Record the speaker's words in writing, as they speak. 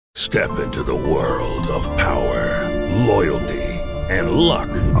Step into the world of power, loyalty, and luck.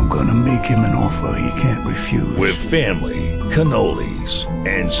 I'm gonna make him an offer he can't refuse. With family, cannolis,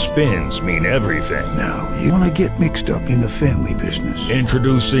 and spins mean everything. Now, you wanna get mixed up in the family business.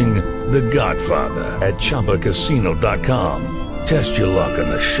 Introducing The Godfather at ChumbaCasino.com. Test your luck in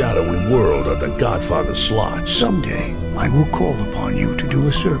the shadowy world of The Godfather slot. Someday, I will call upon you to do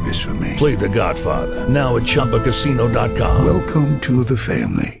a service for me. Play The Godfather now at ChumbaCasino.com. Welcome to the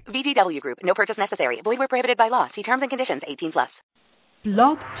family. VGW Group. No purchase necessary. Void where prohibited by law. See terms and conditions. 18+.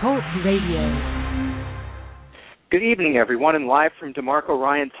 Blog Talk Radio. Good evening, everyone, and live from DeMarco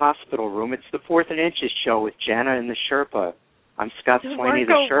Ryan's hospital room, it's the Fourth and Inches show with Jana and the Sherpa. I'm Scott Swaney,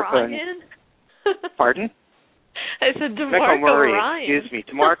 the Sherpa. Ryan? Pardon? I said DeMarco Murray. Ryan. Excuse me,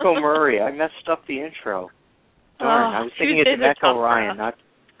 DeMarco Murray. I messed up the intro. Darn, I was thinking of DeMarco Ryan, not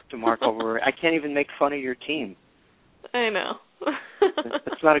DeMarco Murray. I can't even make fun of your team. I know.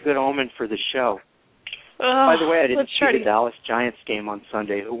 That's not a good omen for the show. By the way, I didn't see the Dallas Giants game on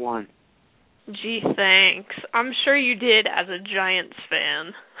Sunday. Who won? Gee, thanks. I'm sure you did as a Giants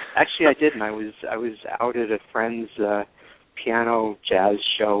fan. Actually, I didn't. I was out at a friend's piano jazz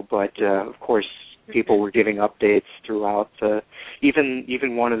show, but of course, people were giving updates throughout.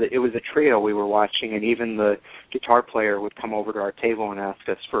 Even one of the, it was a trio we were watching, and even the guitar player would come over to our table and ask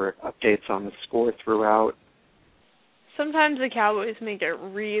us for updates on the score throughout. Sometimes the Cowboys make it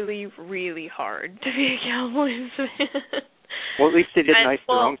really, really hard to be a Cowboys fan. Well, at least they didn't ice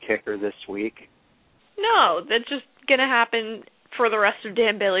their own kicker this week. No, that's just going to happen for the rest of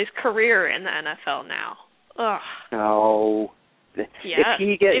Dan Bailey's career in the NFL now. Ugh. No. Yeah.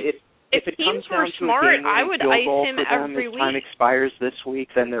 If it teams comes down were to smart, a I would ice him every week. week. If time expires this week,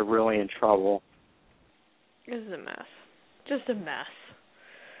 then they're really in trouble. This is a mess. Just a mess.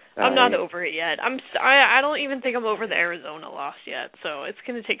 I'm not over it yet. I don't even think I'm over the Arizona loss yet, so it's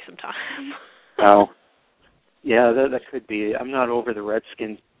going to take some time. Oh. Yeah, that could be. I'm not over the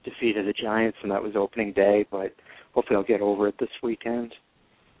Redskins' defeat of the Giants, and that was opening day, but hopefully I'll get over it this weekend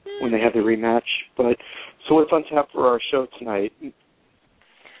when they have the rematch. But so what's on tap for our show tonight?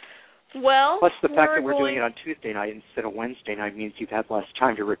 Well, plus the fact that we're doing it on Tuesday night instead of Wednesday night means you've had less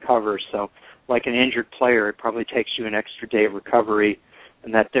time to recover. So like an injured player, it probably takes you an extra day of recovery,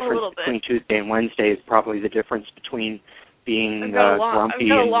 and that difference between Tuesday and Wednesday is probably the difference between being grumpy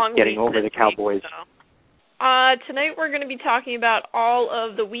and getting over the Cowboys. Tonight we're going to be talking about all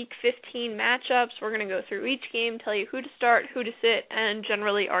of the Week 15 matchups. We're going to go through each game, tell you who to start, who to sit, and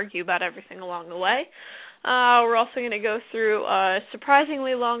generally argue about everything along the way. We're also going to go through a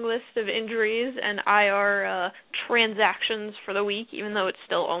surprisingly long list of injuries and IR transactions for the week, even though it's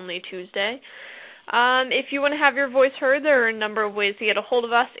still only Tuesday. If you want to have your voice heard, there are a number of ways to get a hold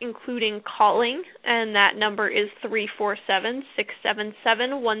of us, including calling, and that number is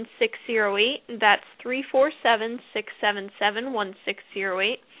 347-677-1608. That's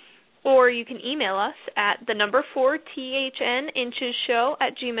 347-677-1608. Or you can email us at the number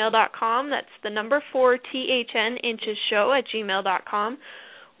 4THNinchessShow@gmail.com. That's the number 4THNinchessShow@gmail.com.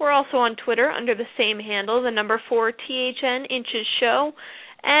 We're also on Twitter under the same handle, the number 4THNinchessShow.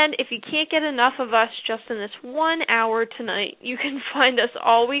 And if you can't get enough of us just in this 1 hour tonight, you can find us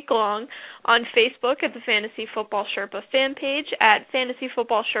all week long on Facebook at the Fantasy Football Sherpa fan page, at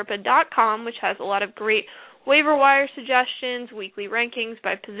fantasyfootballsherpa.com, which has a lot of great waiver wire suggestions, weekly rankings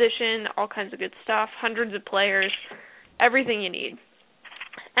by position, all kinds of good stuff, hundreds of players, everything you need.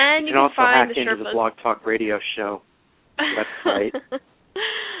 And you can also find hack the into Sherpas. the Blog Talk Radio show website.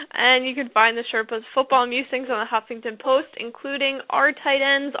 And you can find the Sherpa's football musings on the Huffington Post, including our tight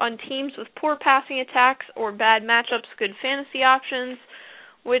ends on teams with poor passing attacks or bad matchups, good fantasy options,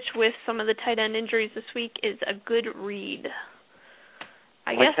 which with some of the tight end injuries this week is a good read.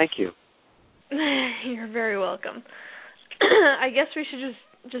 I guess. Thank you. You're very welcome. I guess we should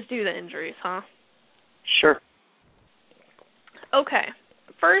just do the injuries, huh? Sure. Okay.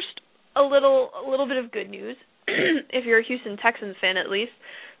 First, a little bit of good news. If you're a Houston Texans fan, at least.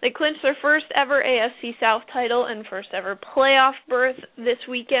 They clinched their first ever AFC South title and first ever playoff berth this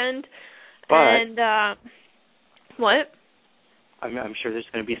weekend. But what? I'm sure there's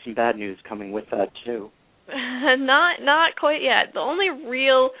going to be some bad news coming with that too. Not quite yet. The only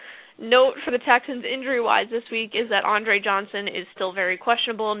real note for the Texans injury-wise this week is that Andre Johnson is still very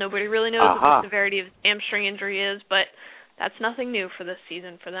questionable. Nobody really knows what the severity of his hamstring injury is, but that's nothing new for this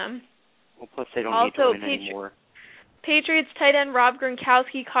season for them. Well, plus they don't need to win anymore. Patriots tight end Rob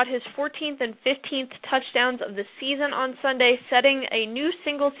Gronkowski caught his 14th and 15th touchdowns of the season on Sunday, setting a new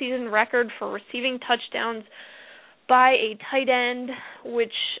single-season record for receiving touchdowns by a tight end,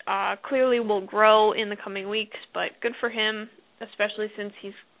 which clearly will grow in the coming weeks, but good for him, especially since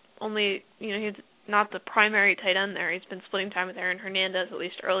he's only, he's not the primary tight end there. He's been splitting time with Aaron Hernandez at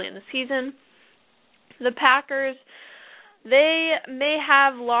least early in the season. The Packers, they may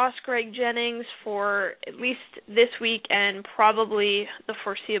have lost Greg Jennings for at least this week and probably the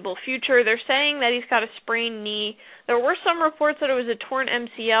foreseeable future. They're saying that he's got a sprained knee. There were some reports that it was a torn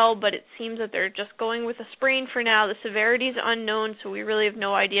MCL, but it seems that they're just going with a sprain for now. The severity is unknown, so we really have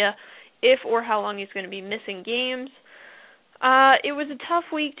no idea if or how long he's going to be missing games. It was a tough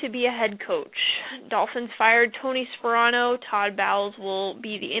week to be a head coach. Dolphins fired Tony Sparano. Todd Bowles will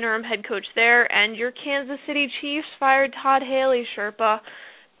be the interim head coach there. And your Kansas City Chiefs fired Todd Haley, Sherpa.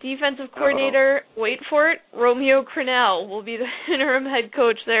 Defensive coordinator, wait for it, Romeo Crennel will be the interim head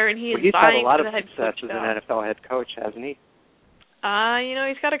coach there, and he's vying for the head coach. He's had a lot of success as an NFL head coach, hasn't he?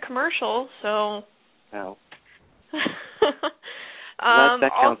 He's got a commercial, so. No. That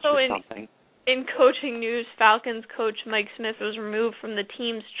counts also for something. In coaching news, Falcons coach Mike Smith was removed from the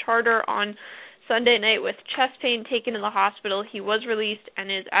team's charter on Sunday night with chest pain, taken to the hospital. He was released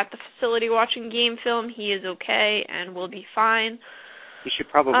and is at the facility watching game film. He is okay and will be fine. He should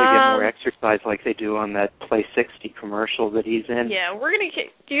probably get more exercise like they do on that Play 60 commercial that he's in. Yeah,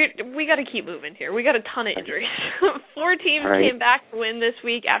 we got to keep moving here. We got a ton of injuries. 4 teams came back to win this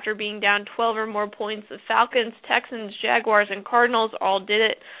week after being down 12 or more points. The Falcons, Texans, Jaguars, and Cardinals all did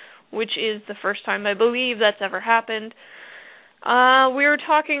it, which is the first time I believe that's ever happened. We were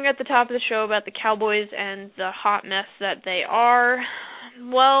talking at the top of the show about the Cowboys and the hot mess that they are.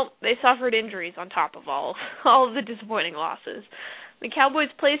 Well, they suffered injuries on top of all of the disappointing losses. The Cowboys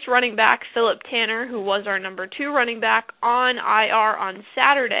placed running back Philip Tanner, who was our number 2 running back, on IR on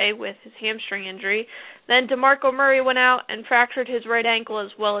Saturday with his hamstring injury. Then DeMarco Murray went out and fractured his right ankle as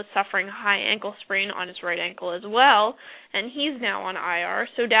well as suffering a high ankle sprain on his right ankle as well, and he's now on IR.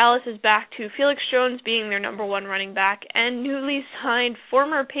 So Dallas is back to Felix Jones being their number 1 running back, and newly signed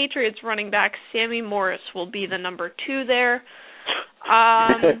former Patriots running back Sammy Morris will be the number 2 there.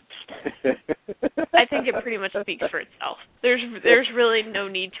 I think it pretty much speaks for itself. There's really no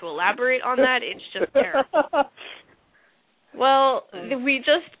need to elaborate on that. It's just terrible. Well, we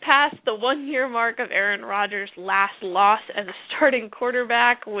just passed the 1-year mark of Aaron Rodgers' last loss as a starting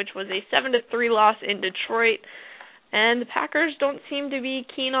quarterback, which was a 7-3 loss in Detroit, and the Packers don't seem to be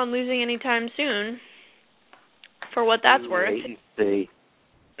keen on losing anytime soon. For what that's worth,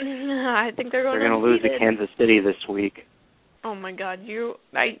 I think they're going to lose to Kansas City this week. Oh my God,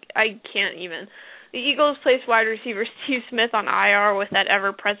 I can't even. The Eagles placed wide receiver Steve Smith on IR with that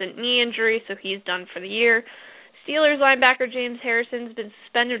ever-present knee injury, so he's done for the year. Steelers linebacker James Harrison's been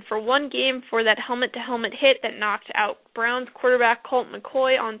suspended for 1 game for that helmet-to-helmet hit that knocked out Browns quarterback Colt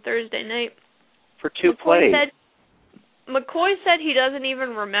McCoy on Thursday night. For 2 plays. McCoy said he doesn't even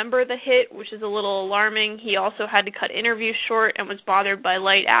remember the hit, which is a little alarming. He also had to cut interviews short and was bothered by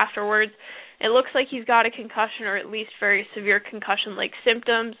light afterwards. It looks like he's got a concussion, or at least very severe concussion-like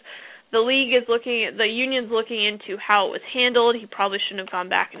symptoms. The union's looking into how it was handled. He probably shouldn't have gone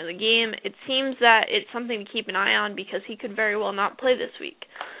back into the game. It seems that it's something to keep an eye on because he could very well not play this week.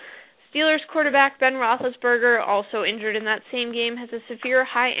 Steelers quarterback Ben Roethlisberger, also injured in that same game, has a severe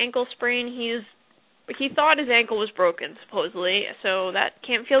high ankle sprain. He thought his ankle was broken, supposedly, so that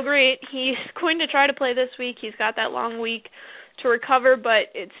can't feel great. He's going to try to play this week. He's got that long week to recover, but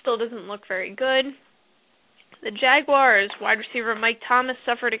it still doesn't look very good. The Jaguars wide receiver Mike Thomas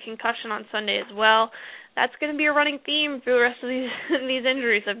suffered a concussion on Sunday as well. That's going to be a running theme for the rest of these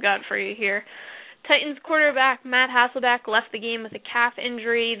injuries I've got for you here. Titans quarterback Matt Hasselbeck left the game with a calf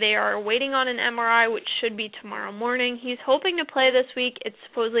injury. They are waiting on an MRI, which should be tomorrow morning. He's hoping to play this week. It's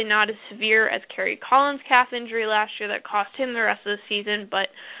supposedly not as severe as Kerry Collins' calf injury last year that cost him the rest of the season, but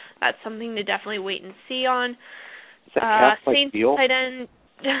that's something to definitely wait and see on. Saints tight end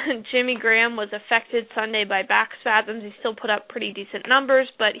Jimmy Graham was affected Sunday by back spasms. He still put up pretty decent numbers,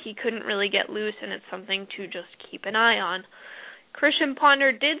 but he couldn't really get loose, and it's something to just keep an eye on. Christian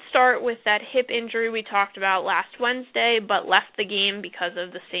Ponder did start with that hip injury we talked about last Wednesday, but left the game because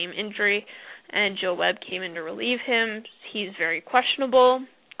of the same injury, and Joe Webb came in to relieve him. He's very questionable.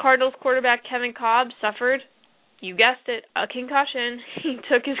 Cardinals quarterback Kevin Kolb suffered, you guessed it, a concussion. He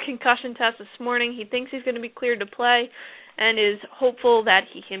took his concussion test this morning. He thinks he's going to be cleared to play and is hopeful that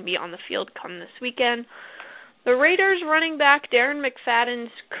he can be on the field come this weekend. The Raiders running back Darren McFadden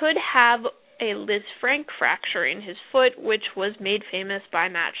could have a Liz Frank fracture in his foot, which was made famous by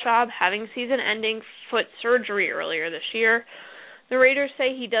Matt Schaub having season-ending foot surgery earlier this year. The Raiders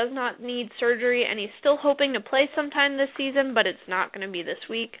say he does not need surgery, and he's still hoping to play sometime this season, but it's not going to be this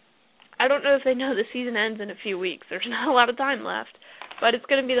week. I don't know if they know the season ends in a few weeks. There's not a lot of time left, but it's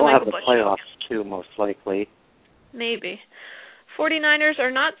going to be the Michael Bush show. We'll have the playoffs, too, most likely. Maybe. 49ers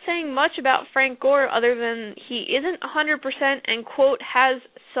are not saying much about Frank Gore other than he isn't 100% and, quote, has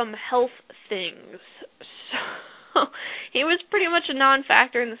some health things. So he was pretty much a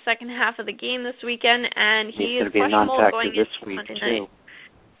non-factor in the second half of the game this weekend, and he is questionable going into Monday night.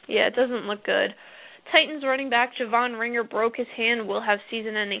 Yeah, it doesn't look good. Titans running back Javon Ringer broke his hand, will have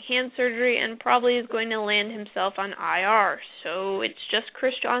season-ending hand surgery, and probably is going to land himself on IR. So it's just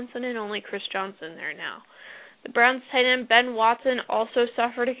Chris Johnson and only Chris Johnson there now. The Browns tight end Ben Watson also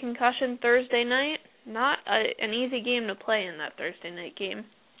suffered a concussion Thursday night. Not an easy game to play in that Thursday night game.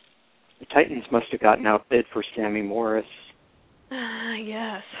 The Titans must have gotten outbid for Sammy Morris.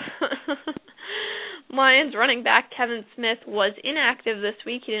 Yes. Lions running back Kevin Smith was inactive this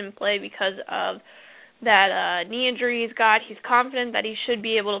week. He didn't play because of that knee injury he's got. He's confident that he should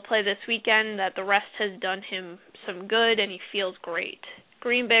be able to play this weekend, that the rest has done him some good, and he feels great.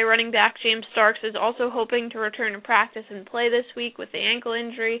 Green Bay running back James Starks is also hoping to return to practice and play this week with the ankle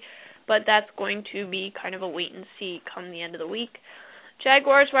injury, but that's going to be kind of a wait and see come the end of the week.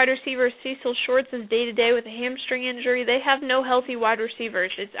 Jaguars wide receiver Cecil Shorts is day-to-day with a hamstring injury. They have no healthy wide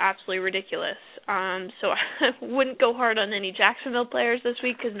receivers. It's absolutely ridiculous. So I wouldn't go hard on any Jacksonville players this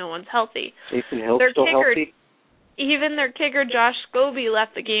week because no one's healthy. Jason Hill's still healthy? Even their kicker, Josh Scobie,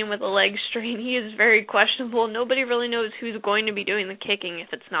 left the game with a leg strain. He is very questionable. Nobody really knows who's going to be doing the kicking if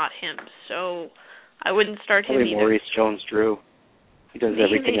it's not him. So I wouldn't start him either. Maurice Jones-Drew. He does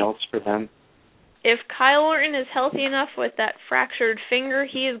everything else for them. If Kyle Orton is healthy enough with that fractured finger,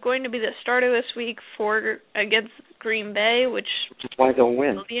 he is going to be the starter this week against Green Bay, which is why they'll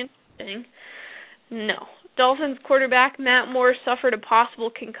win. Will be interesting. No. Dolphins quarterback Matt Moore suffered a possible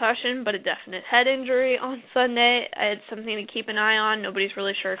concussion, but a definite head injury on Sunday. It's something to keep an eye on. Nobody's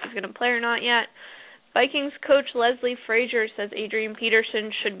really sure if he's going to play or not yet. Vikings coach Leslie Frazier says Adrian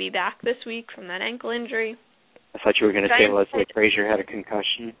Peterson should be back this week from that ankle injury. I thought you were going to say Leslie Frazier had a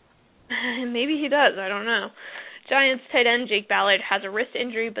concussion. Maybe he does. I don't know. Giants tight end Jake Ballard has a wrist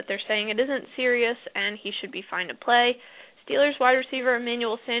injury, but they're saying it isn't serious and he should be fine to play. Steelers wide receiver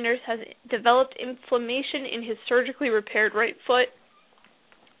Emmanuel Sanders has developed inflammation in his surgically repaired right foot.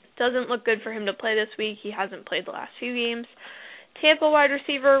 Doesn't look good for him to play this week. He hasn't played the last few games. Tampa wide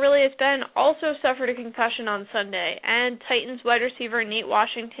receiver Aurelius Ben also suffered a concussion on Sunday, and Titans wide receiver Nate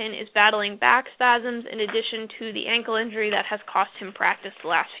Washington is battling back spasms in addition to the ankle injury that has cost him practice the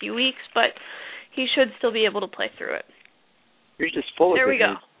last few weeks, but he should still be able to play through it. You're just full of There we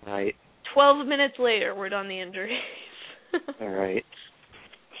go. Right. 12 minutes later, we're done the injuries. All right.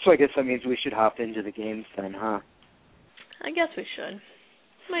 So I guess that means we should hop into the games then, huh? I guess we should.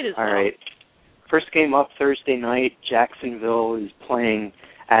 Might as well. All right. First game up Thursday night, Jacksonville is playing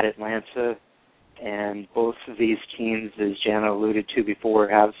at Atlanta, and both of these teams, as Jana alluded to before,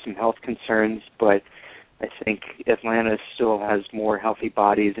 have some health concerns, but I think Atlanta still has more healthy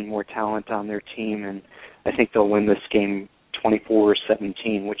bodies and more talent on their team, and I think they'll win this game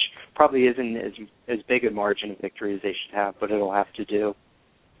 24-17, which probably isn't as big a margin of victory as they should have, but it'll have to do.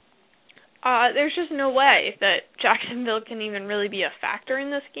 There's just no way that Jacksonville can even really be a factor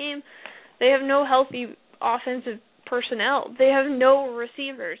in this game. They have no healthy offensive personnel. They have no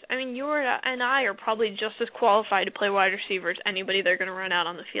receivers. I mean, you and I are probably just as qualified to play wide receiver as anybody they're going to run out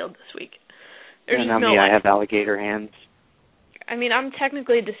on the field this week. There's not me. I have alligator hands. I mean, I'm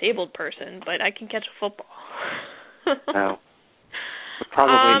technically a disabled person, but I can catch a football. No. But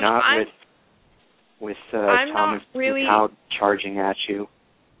probably not with Thomas McLeod charging at you.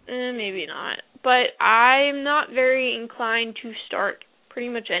 Maybe not. But I'm not very inclined to start pretty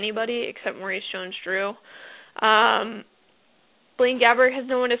much anybody except Maurice Jones-Drew. Blaine Gabbert has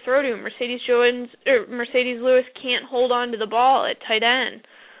no one to throw to. Mercedes Lewis can't hold on to the ball at tight end.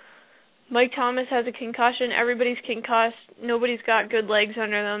 Mike Thomas has a concussion. Everybody's concussed. Nobody's got good legs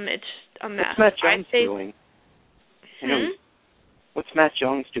under them. It's a mess. What's Matt Jones doing? What's Matt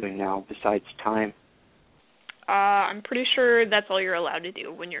Jones doing now besides time? I'm pretty sure that's all you're allowed to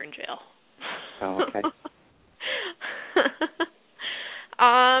do when you're in jail. Oh, okay.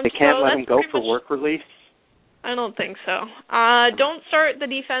 They can't let him go for work release? I don't think so. Don't start the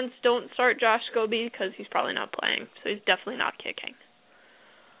defense. Don't start Josh Scobie because he's probably not playing, so he's definitely not kicking.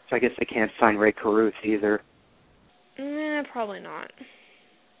 So I guess they can't sign Ray Caruth either. Probably not.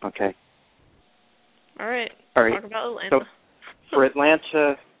 Okay. All right. Talk about Atlanta. So for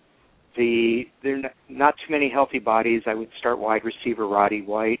Atlanta, there are not too many healthy bodies. I would start wide receiver Roddy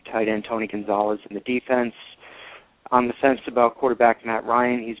White, tight end Tony Gonzalez in the defense. On the fence about quarterback Matt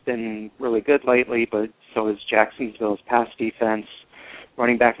Ryan, he's been really good lately, but so is Jacksonville's pass defense.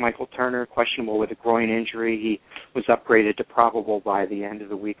 Running back Michael Turner, questionable with a groin injury. He was upgraded to probable by the end of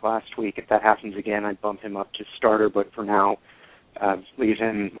the week last week. If that happens again, I'd bump him up to starter, but for now, leave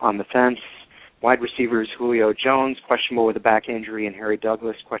him on the fence. Wide receivers, Julio Jones, questionable with a back injury, and Harry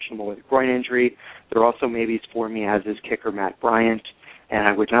Douglas, questionable with a groin injury. There are also maybes for me, as is kicker Matt Bryant. And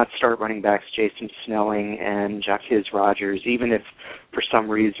I would not start running backs Jason Snelling and Jacquizz Rodgers. Even if for some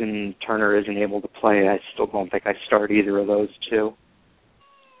reason Turner isn't able to play, I still don't think I start either of those two.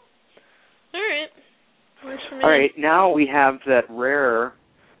 All right. Works for me. All right, now we have that rare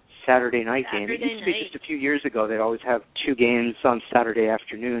Saturday night game. It used to be night. just a few years ago. They'd always have two games on Saturday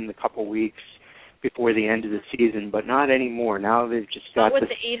afternoon a couple weeks before the end of the season, but not anymore. Now they've just got not with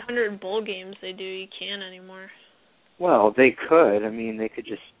this. the 800 bowl games they do. You can't anymore. Well, they could. I mean, they could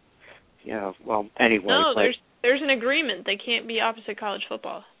just, well, anyway. No, there's an agreement. They can't be opposite college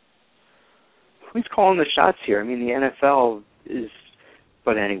football. Who's calling the shots here? I mean, the NFL is,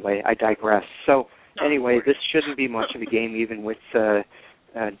 but anyway, I digress. So, anyway, this shouldn't be much of a game, even with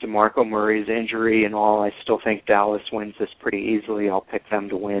DeMarco Murray's injury and all. I still think Dallas wins this pretty easily. I'll pick them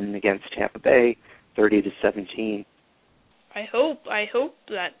to win against Tampa Bay, 30-17. I hope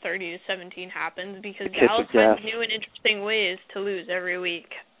that 30-17 happens, because Dallas finds new and interesting ways to lose every week.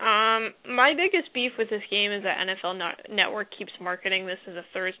 My biggest beef with this game is that NFL Network keeps marketing this as a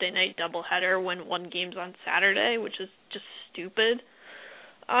Thursday night doubleheader when one game's on Saturday, which is just stupid.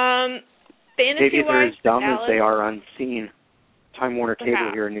 Maybe they're as dumb Dallas, as they are unseen. Time Warner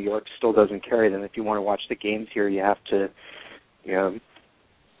Cable here in New York still doesn't carry them. If you want to watch the games here, you have to,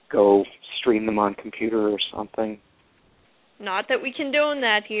 go stream them on computer or something. Not that we condone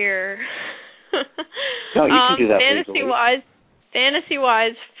that here. No, you can do that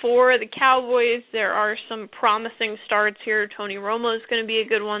Fantasy-wise, for the Cowboys, there are some promising starts here. Tony Romo is going to be a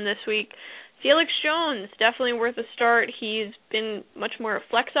good one this week. Felix Jones, definitely worth a start. He's been much more a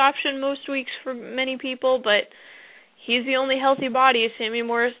flex option most weeks for many people, but he's the only healthy body. Sammy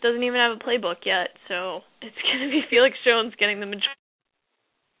Morris doesn't even have a playbook yet, so it's going to be Felix Jones getting the majority.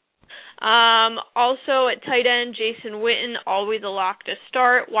 Also at tight end, Jason Witten, always a lock to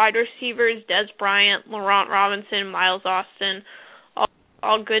start. Wide receivers, Dez Bryant, Laurent Robinson, Miles Austin,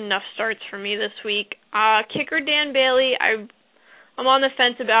 all good enough starts for me this week. Kicker Dan Bailey, I'm on the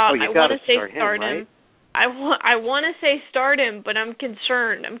fence about. I want to say start him. I want to say start him, but I'm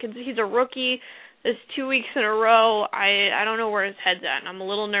concerned. He's a rookie. This 2 weeks in a row, I don't know where his head's at, and I'm a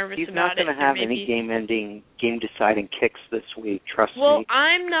little nervous about it. He's not going to have any game-deciding kicks this week, trust me. Well,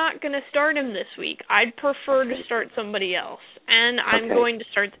 I'm not going to start him this week. I'd prefer to start somebody else, and I'm going to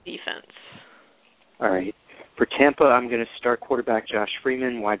start the defense. All right. For Tampa, I'm going to start quarterback Josh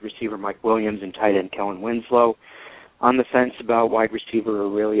Freeman, wide receiver Mike Williams, and tight end Kellen Winslow. On the fence about wide receiver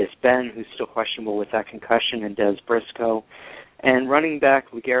Aurelius Ben, who's still questionable with that concussion, and Des Briscoe. And running back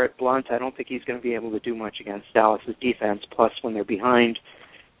LeGarrette Blount, I don't think he's going to be able to do much against Dallas' defense. Plus, when they're behind,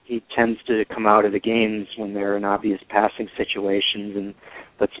 he tends to come out of the games when they're in obvious passing situations, and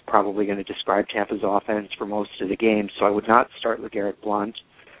that's probably going to describe Tampa's offense for most of the game. So I would not start LeGarrette Blount.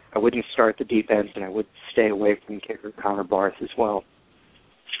 I wouldn't start the defense, and I would stay away from kicker Connor Barth as well.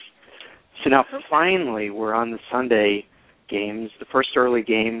 So now, finally, we're on the Sunday games. The first early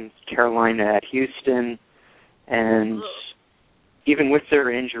game, Carolina at Houston, and even with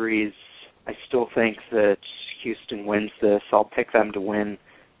their injuries, I still think that Houston wins this. I'll pick them to win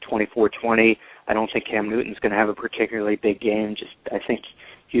 24-20. I don't think Cam Newton's going to have a particularly big game. I think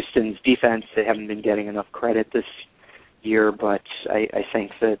Houston's defense, they haven't been getting enough credit this year, but I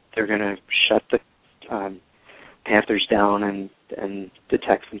think that they're going to shut the Panthers down, and the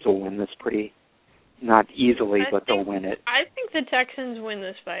Texans will win this pretty, not easily, but they'll win it. I think the Texans win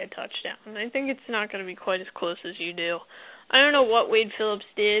this by a touchdown. I think it's not going to be quite as close as you do. I don't know what Wade Phillips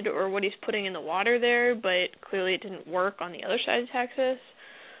did or what he's putting in the water there, but clearly it didn't work on the other side of Texas.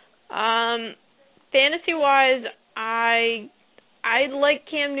 Fantasy-wise, I like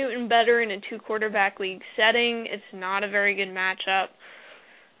Cam Newton better in a two-quarterback league setting. It's not a very good matchup.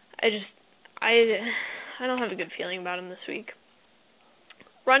 I don't have a good feeling about him this week.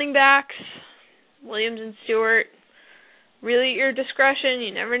 Running backs, Williams and Stewart. Really, your discretion.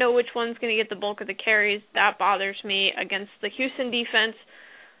 You never know which one's going to get the bulk of the carries. That bothers me. Against the Houston defense,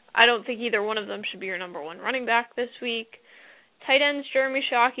 I don't think either one of them should be your number one running back this week. Tight ends, Jeremy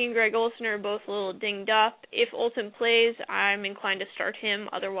Shockey and Greg Olsen are both a little dinged up. If Olsen plays, I'm inclined to start him.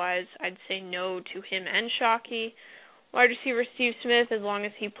 Otherwise, I'd say no to him and Shockey. Wide receiver Steve Smith, as long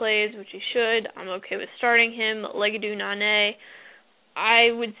as he plays, which he should, I'm okay with starting him. Legadou Nane,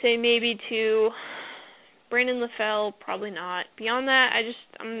 I would say maybe to Brandon LaFell, probably not. Beyond that,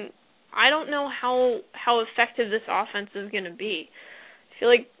 I don't know how effective this offense is going to be. I feel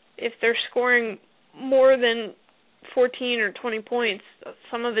like if they're scoring more than 14 or 20 points,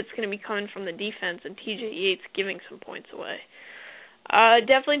 some of it's going to be coming from the defense and TJ Yates giving some points away.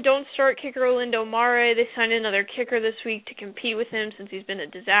 Definitely don't start kicker Lindo Mare. They signed another kicker this week to compete with him since he's been a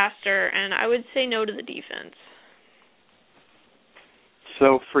disaster, and I would say no to the defense.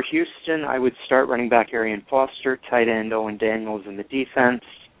 So for Houston, I would start running back Arian Foster, tight end Owen Daniels in the defense.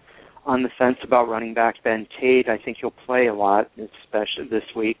 On the fence about running back Ben Tate, I think he'll play a lot, especially this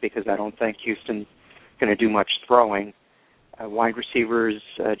week, because I don't think Houston's going to do much throwing. Wide receivers,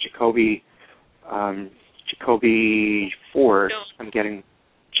 Jacoby Jones. Jacoby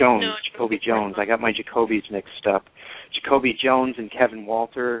Jones. I got my Jacobys mixed up. Jacoby Jones and Kevin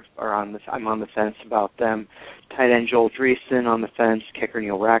Walter I'm on the fence about them. Tight end Joel Dreesen on the fence. Kicker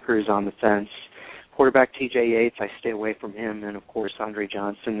Neil Rackers on the fence. Quarterback TJ Yates, I stay away from him. And, of course, Andre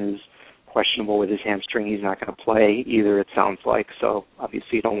Johnson is questionable with his hamstring. He's not going to play either, it sounds like. So,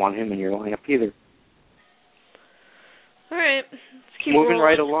 obviously, you don't want him in your lineup either. All right. Let's keep moving rolling.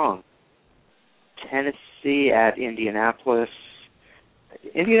 right along. Tennessee at Indianapolis.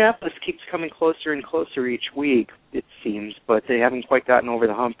 Indianapolis keeps coming closer and closer each week, it seems, but they haven't quite gotten over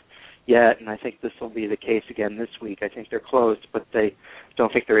the hump yet, and I think this will be the case again this week. I think they're close, but they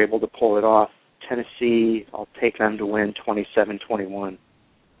don't think they're able to pull it off. Tennessee, I'll take them to win 27-21.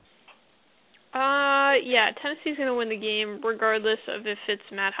 Yeah, Tennessee's going to win the game regardless of if it's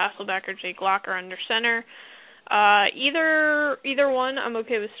Matt Hasselbeck or Jake Locker under center. Either one I'm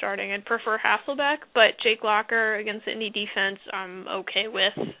okay with starting. I'd prefer Hasselbeck, but Jake Locker against the Indy defense I'm okay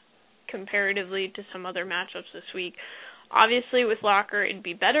with comparatively to some other matchups this week. Obviously with Locker it'd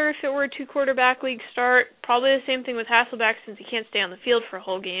be better if it were a 2-quarterback league start. Probably the same thing with Hasselbeck since he can't stay on the field for a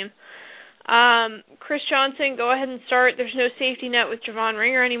whole game. Chris Johnson, go ahead and start. There's no safety net with Javon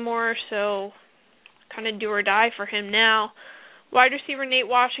Ringer anymore, so kind of do or die for him now. Wide receiver Nate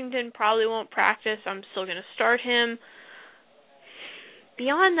Washington probably won't practice. I'm still going to start him.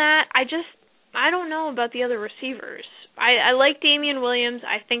 Beyond that, I don't know about the other receivers. I like Damian Williams.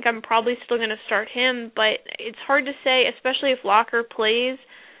 I think I'm probably still going to start him, but it's hard to say, especially if Locker plays.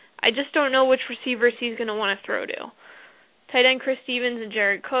 I just don't know which receivers he's going to want to throw to. Tight end Chris Stevens and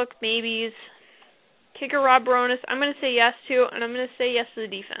Jared Cook, maybes. Kicker Rob Baronis, I'm going to say yes to, and I'm going to say yes to the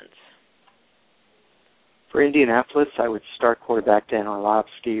defense. For Indianapolis, I would start quarterback Dan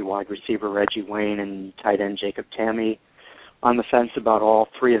Orlovsky, wide receiver Reggie Wayne, and tight end Jacob Tamme. On the fence about all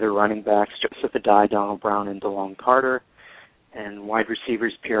three of their running backs, Joseph Adai, Donald Brown, and DeLone Carter. And wide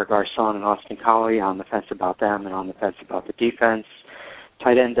receivers Pierre Garçon and Austin Collie, on the fence about them and on the fence about the defense.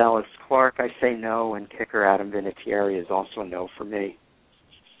 Tight end Dallas Clark, I say no, and kicker Adam Vinatieri is also a no for me.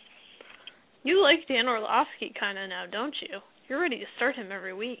 You like Dan Orlovsky kind of now, don't you? You're ready to start him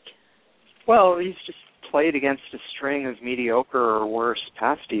every week. Well, he's just played against a string of mediocre or worse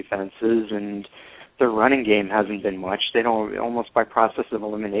pass defenses, and their running game hasn't been much. They don't, almost by process of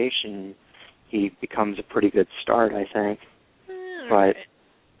elimination, he becomes a pretty good start, I think. But,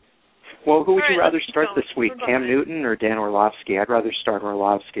 well, who would you rather start this week, Cam Newton or Dan Orlovsky? I'd rather start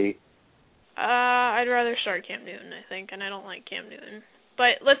Orlovsky. I'd rather start Cam Newton, I think, and I don't like Cam Newton.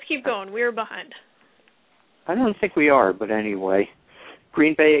 But let's keep going. We're behind. I don't think we are, but anyway.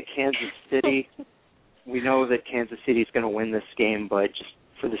 Green Bay at Kansas City. We know that Kansas City's going to win this game, but just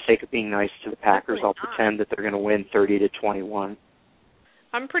for the sake of being nice to the Packers, I'll pretend that they're going to win 30-21.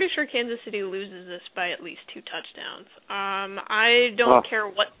 I'm pretty sure Kansas City loses this by at least 2 touchdowns. I don't care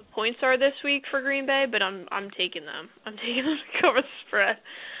what the points are this week for Green Bay, but I'm taking them. I'm taking them to cover the spread.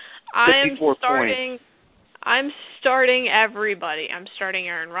 I'm starting everybody. I'm starting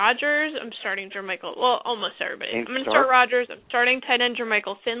Aaron Rodgers. I'm starting Jermichael. Well, almost everybody. I'm going to start Rodgers. I'm starting tight end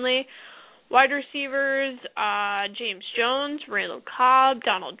Jermichael Finley. Wide receivers, James Jones, Randall Cobb,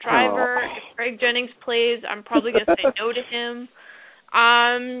 Donald Driver. If Greg Jennings plays, I'm probably going to say no to him.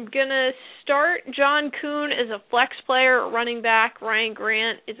 I'm going to start John Kuhn as a flex player, running back. Ryan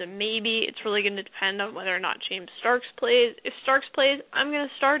Grant is a maybe. It's really going to depend on whether or not James Starks plays. If Starks plays, I'm going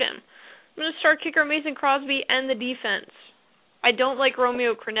to start him. I'm going to start kicker Mason Crosby and the defense. I don't like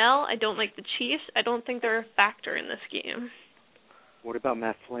Romeo Crennel. I don't like the Chiefs. I don't think they're a factor in this game. What about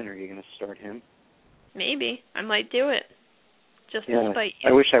Matt Flynn? Are you going to start him? Maybe. I might do it. Just to spite you.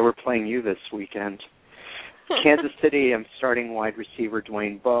 I wish I were playing you this weekend. Kansas City, I'm starting wide receiver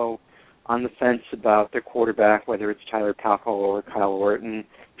Dwayne Bowe. On the fence about their quarterback, whether it's Tyler Palko or Kyle Orton.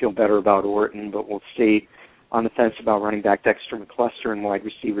 Feel better about Orton, but we'll see. On the fence about running back Dexter McCluster and wide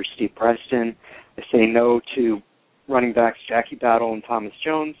receiver Steve Preston. I say no to running backs Jackie Battle and Thomas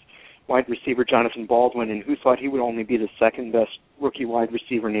Jones. Wide receiver Jonathan Baldwin, and who thought he would only be the second best rookie wide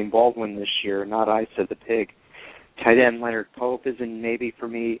receiver named Baldwin this year? Not I, said the pig. Tight end Leonard Pope is a maybe for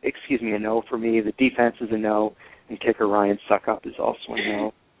me. A no for me. The defense is a no, and kicker Ryan Suckup is also a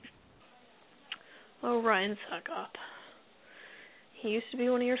no. Oh, Ryan Suckup. He used to be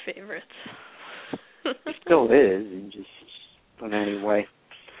one of your favorites. He still is, but anyway.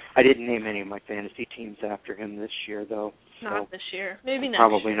 I didn't name any of my fantasy teams after him this year, though. Not this year. Maybe next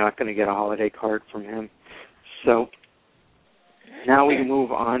probably year. Not going to get a holiday card from him. So now we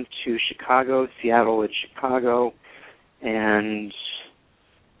move on to Chicago, Seattle at Chicago, and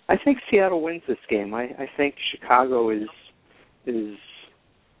I think Seattle wins this game. I think Chicago is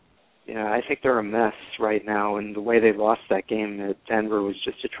I think they're a mess right now, and the way they lost that game at Denver was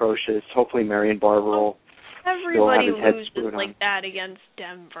just atrocious. Hopefully Marion Barber will Everybody still have his head loses screwed like on. that against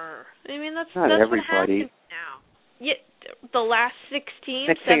Denver. I mean, that's Not what everybody. happens now. Yeah, the last 16.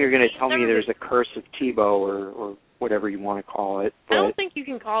 Next thing you're going to tell me there's there's a curse of Tebow or whatever you want to call it. I don't think you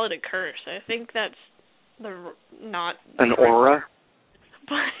can call it a curse. I think that's not an aura,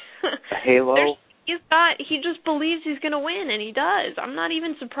 but a halo. He just believes he's going to win, and he does. I'm not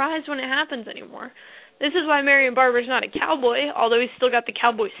even surprised when it happens anymore. This is why Marion Barber's not a Cowboy, although he's still got the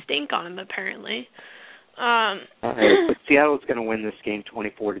Cowboy stink on him, apparently. All right, but Seattle's going to win this game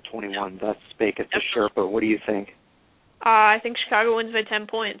 24-21. That's Bacon to Sherpa. What do you think? I think Chicago wins by 10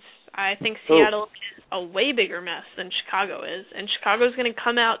 points. I think Seattle is a way bigger mess than Chicago is, and Chicago's going to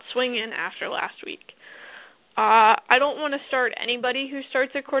come out swinging after last week. I don't want to start anybody who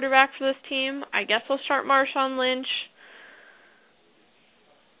starts at quarterback for this team. I guess I'll start Marshawn Lynch.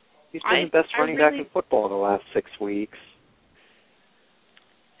 He's been the best running back in football the last 6 weeks.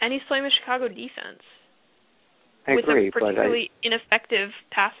 And he's playing with Chicago defense. I agree, with a particularly ineffective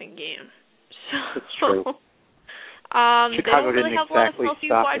passing game. That's true. Chicago really didn't exactly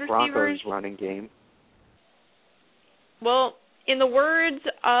stop the Broncos' running game. Well, in the words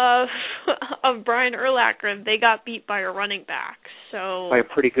of Brian Urlacher, they got beat by a running back. So by a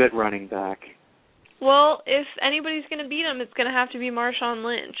pretty good running back. Well, if anybody's going to beat him, it's going to have to be Marshawn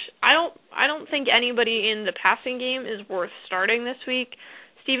Lynch. I don't think anybody in the passing game is worth starting this week.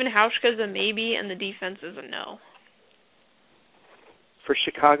 Stephen Hauschka's a maybe, and the defense is a no. For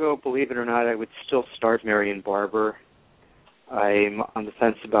Chicago, believe it or not, I would still start Marion Barber. I'm on the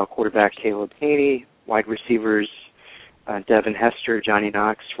fence about quarterback Caleb Haney, wide receivers Devin Hester, Johnny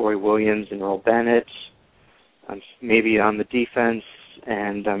Knox, Roy Williams, and Earl Bennett. Maybe on the defense,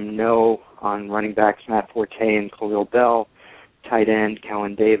 and no on running backs Matt Forte and Khalil Bell, tight end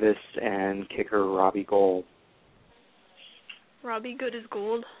Kellen Davis, and kicker Robbie Gould. Robbie Good as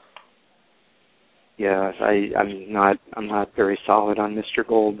gold. Yeah, I'm not very solid on Mr.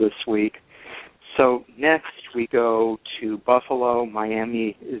 Gould this week. So next we go to Buffalo.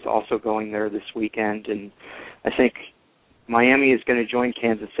 Miami is also going there this weekend, and I think Miami is going to join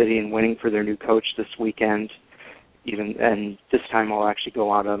Kansas City in winning for their new coach this weekend. And this time I'll actually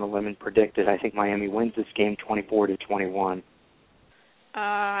go out on a limb and predict it. I think Miami wins this game 24-21.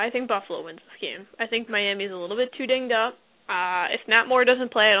 I think Buffalo wins this game. I think Miami's a little bit too dinged up. If Matt Moore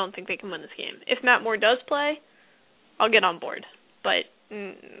doesn't play, I don't think they can win this game. If Matt Moore does play, I'll get on board. But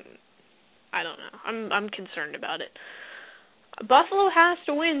I don't know. I'm concerned about it. Buffalo has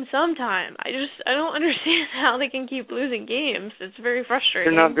to win sometime. I don't understand how they can keep losing games. It's very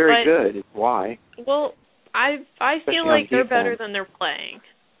frustrating. They're not very good. Why? Well, I feel like they're better than they're playing.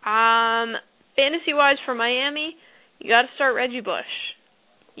 Fantasy-wise for Miami, you got to start Reggie Bush.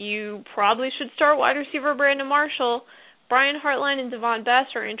 You probably should start wide receiver Brandon Marshall. Brian Hartline and Devon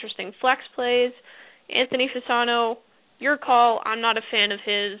Best are interesting flex plays. Anthony Fasano, your call. I'm not a fan of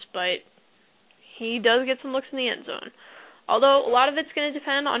his, but he does get some looks in the end zone. Although a lot of it's going to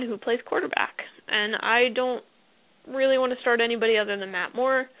depend on who plays quarterback. And I don't really want to start anybody other than Matt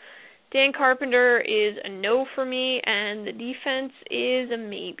Moore. Dan Carpenter is a no for me, and the defense is a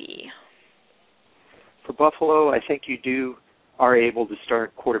maybe. For Buffalo, I think you are able to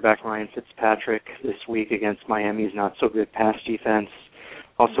start quarterback Ryan Fitzpatrick this week against Miami's not-so-good pass defense.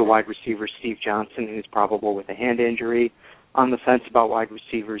 Also wide receiver Steve Johnson, who's probable with a hand injury. On the fence about wide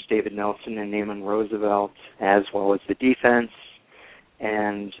receivers David Nelson and Naaman Roosevelt, as well as the defense.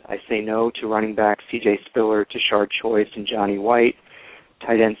 And I say no to running backs C.J. Spiller, Tashard Choice, and Johnny White.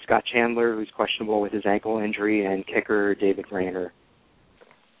 Tight end Scott Chandler, who's questionable with his ankle injury, and kicker David Rayner.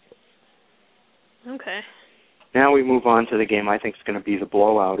 Okay. Now we move on to the game I think is going to be the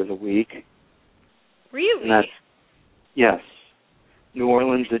blowout of the week. Really? Yes. New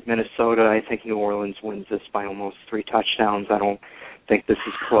Orleans at Minnesota. I think New Orleans wins this by almost 3 touchdowns. I don't think this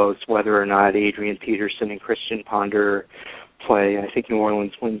is close, whether or not Adrian Peterson and Christian Ponder play. I think New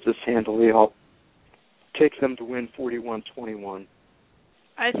Orleans wins this handily. I'll take them to win 41-21.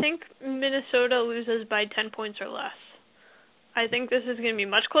 I think Minnesota loses by 10 points or less. I think this is going to be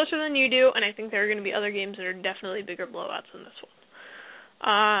much closer than you do, and I think there are going to be other games that are definitely bigger blowouts than this one.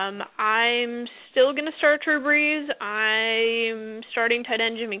 I'm still going to start Drew Brees. I'm starting tight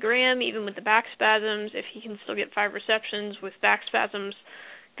end Jimmy Graham, even with the back spasms. If he can still get 5 receptions with back spasms,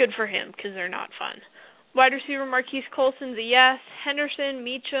 good for him, because they're not fun. Wide receiver Marquise Colson's a yes. Henderson,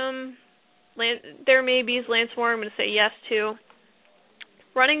 Meacham, there maybes. Lance Moore, I'm going to say yes to.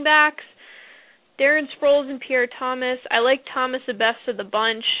 Running backs, Darren Sproles and Pierre Thomas. I like Thomas the best of the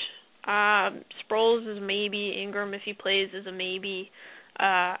bunch. Sproles is a maybe. Ingram, if he plays, is a maybe.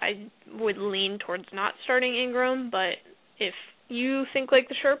 I would lean towards not starting Ingram, but if you think like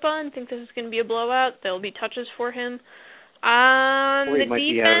the Sherpa and think this is going to be a blowout, there'll be touches for him. Or he might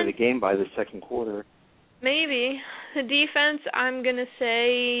defense, be out of the game by the second quarter. Maybe. The defense, I'm going to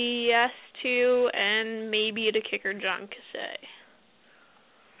say yes to, and maybe to kicker John Cassay.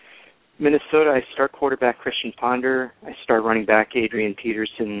 Minnesota, I start quarterback Christian Ponder. I start running back Adrian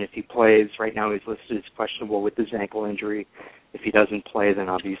Peterson if he plays. Right now he's listed as questionable with his ankle injury. If he doesn't play, then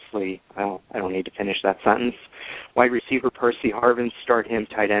obviously I don't need to finish that sentence. Wide receiver Percy Harvin, start him.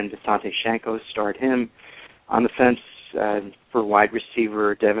 Tight end Asante Shanko, start him. On the fence for wide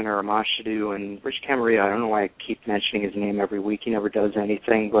receiver Devin Aramashadu and Rich Camarillo. I don't know why I keep mentioning his name every week. He never does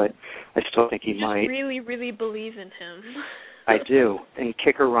anything, but I still think he might. I really, really believe in him. I do. And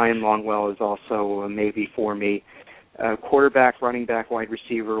kicker Ryan Longwell is also a maybe for me. Quarterback, running back, wide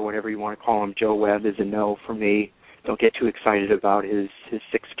receiver, whatever you want to call him, Joe Webb is a no for me. Don't get too excited about his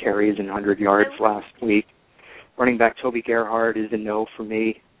 6 carries and 100 yards last week. Running back Toby Gerhart is a no for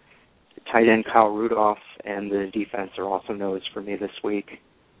me. Tight end Kyle Rudolph and the defense are also no's for me this week.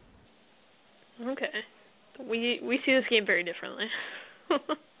 Okay. We see this game very differently.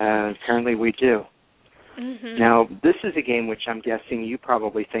 Apparently we do. Mm-hmm. Now, this is a game which I'm guessing you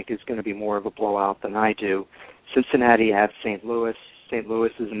probably think is going to be more of a blowout than I do. Cincinnati at St. Louis. St.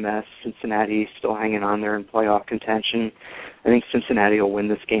 Louis is a mess. Cincinnati still hanging on there in playoff contention. I think Cincinnati will win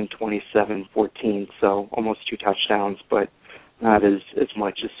this game 27-14, so almost 2 touchdowns, but not as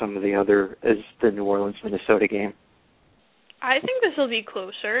much as the New Orleans-Minnesota game. I think this will be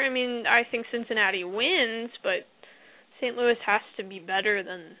closer. I mean, I think Cincinnati wins, but St. Louis has to be better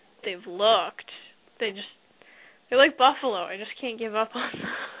than they've looked. They're like Buffalo. I just can't give up on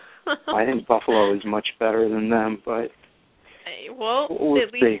them. I think Buffalo is much better than them, but we'll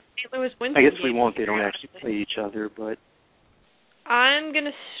at least see. St. Louis wins. I guess we won't. They don't actually play each other, but I'm going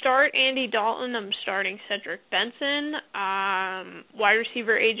to start Andy Dalton. I'm starting Cedric Benson. Wide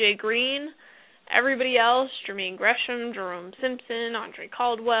receiver A.J. Green. Everybody else, Jermaine Gresham, Jerome Simpson, Andre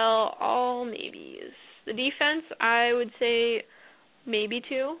Caldwell, all maybes. The defense, I would say maybe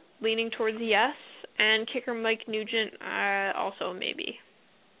 2, leaning towards yes. And kicker Mike Nugent, also maybe.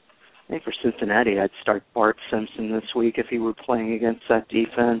 I think for Cincinnati, I'd start Bart Simpson this week if he were playing against that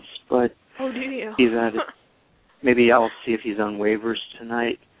defense. But oh, do you? He's at it. Maybe I'll see if he's on waivers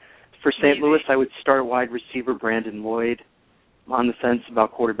tonight. For St. Louis, I would start wide receiver Brandon Lloyd. I'm on the fence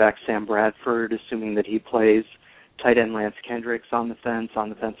about quarterback Sam Bradford, assuming that he plays. Tight end Lance Kendricks on the fence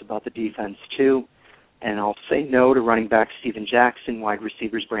about the defense too. And I'll say no to running back Steven Jackson, wide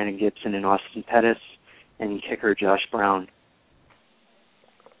receivers Brandon Gibson and Austin Pettis, and kicker Josh Brown.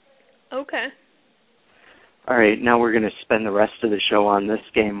 Okay. All right, now we're going to spend the rest of the show on this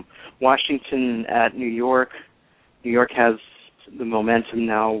game. Washington at New York. New York has the momentum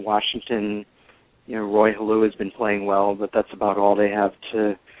now. Washington, Roy Halou has been playing well, but that's about all they have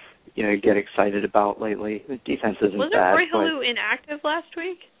to, get excited about lately. The defense isn't bad. Wasn't Roy Halou inactive last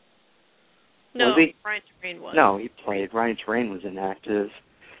week? No, Ryan Terrain was. No, he played. Ryan Terrain was inactive.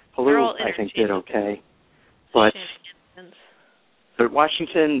 Halou, I think, did okay. But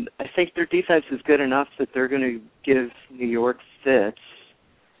Washington, I think their defense is good enough that they're going to give New York fits.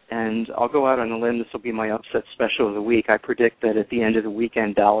 And I'll go out on a limb. This will be my upset special of the week. I predict that at the end of the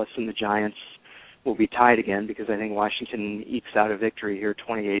weekend, Dallas and the Giants will be tied again because I think Washington ekes out a victory here,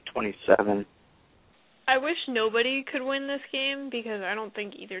 28-27. I wish nobody could win this game because I don't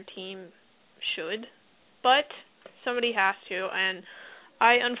think either team should, but somebody has to, and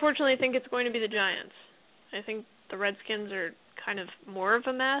I unfortunately think it's going to be the Giants. I think the Redskins are kind of more of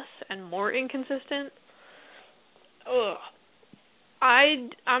a mess and more inconsistent. I'm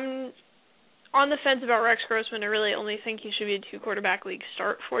on the fence about Rex Grossman. I really only think he should be a 2-quarterback league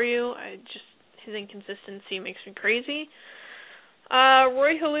start for you. His inconsistency makes me crazy.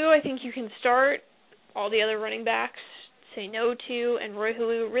 Roy Halou, I think you can start. All the other running backs say no to, and Roy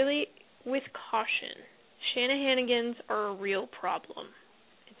Halou really with caution. Shanahanigans are a real problem.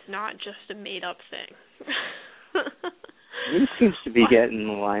 It's not just a made-up thing. He seems to be getting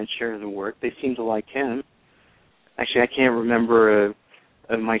the lion's share of the work. They seem to like him. Actually, I can't remember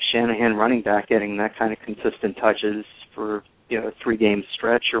a Mike Shanahan running back getting that kind of consistent touches for a 3-game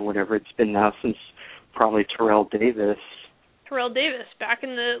stretch or whatever it's been now since probably Terrell Davis. Terrell Davis, back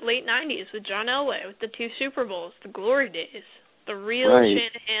in the late 90s with John Elway, with the 2 Super Bowls, the glory days, the real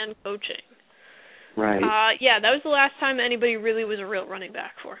Shanahan coaching. Right. Yeah, that was the last time anybody really was a real running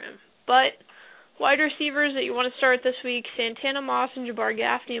back for him. But wide receivers that you want to start this week, Santana Moss and Jabbar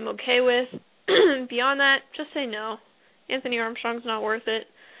Gaffney I'm okay with. Beyond that, just say no. Anthony Armstrong's not worth it.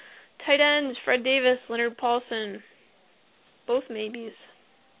 Tight ends, Fred Davis, Leonard Paulson, both maybes.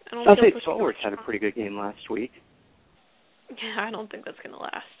 Dante Stallworth had a pretty good game last week. Yeah, I don't think that's going to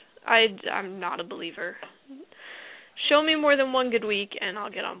last. I'm not a believer. Show me more than one good week, and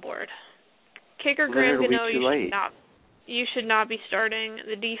I'll get on board. Kicker Graham Gano, you should not be starting.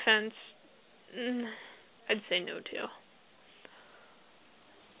 The defense, I'd say no to.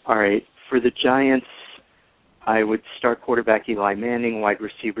 All right. For the Giants, I would start quarterback Eli Manning, wide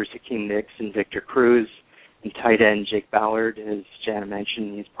receivers Hakeem Nicks and Victor Cruz, and tight end Jake Ballard. As Jana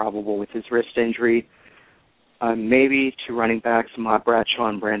mentioned, he's probable with his wrist injury. Maybe 2 running backs, Ahmad Bradshaw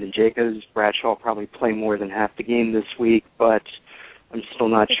and Brandon Jacobs. Bradshaw will probably play more than half the game this week, but I'm still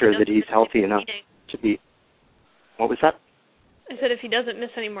not sure that he's healthy enough to be. What was that? I said if he doesn't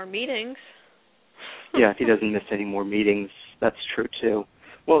miss any more meetings. Yeah, if he doesn't miss any more meetings, that's true too.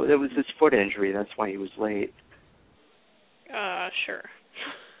 Well, it was his foot injury. That's why he was late. Sure.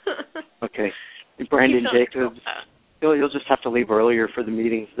 Okay. Brandon Jacobs, he'll just have to leave earlier for the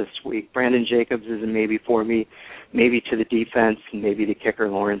meetings this week. Brandon Jacobs is a maybe for me, maybe to the defense, and maybe to kicker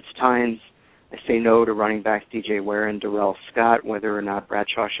Lawrence Tynes. I say no to running backs DJ Ware and Darrell Scott, whether or not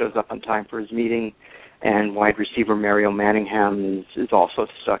Bradshaw shows up on time for his meeting. And wide receiver Mario Manningham is also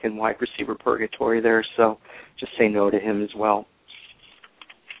stuck in wide receiver purgatory there, so just say no to him as well.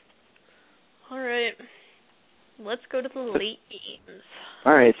 All right. Let's go to the late games.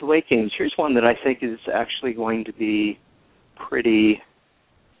 All right, so late games. Here's one that I think is actually going to be pretty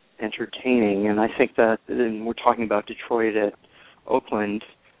entertaining, and I think that, and we're talking about Detroit at Oakland,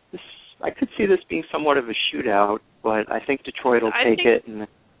 I could see this being somewhat of a shootout, but I think Detroit will take it. And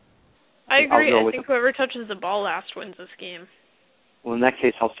I agree. I think whoever touches the ball last wins this game. Well, in that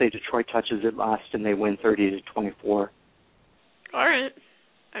case, I'll say Detroit touches it last, and they win 30-24. All right.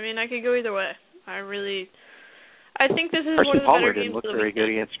 I mean, I could go either way. I think this is Carson one of the Palmer better games didn't look of the very good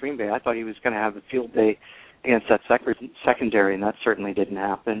against Green Bay. I thought he was going to have a field day against that secondary, and that certainly didn't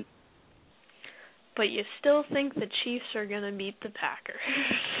happen. But you still think the Chiefs are going to beat the Packers.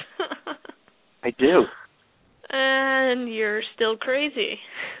 I do. And you're still crazy.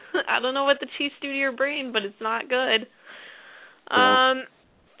 I don't know what the Chiefs do to your brain, but it's not good.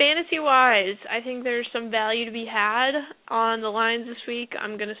 Fantasy-wise, I think there's some value to be had on the lines this week.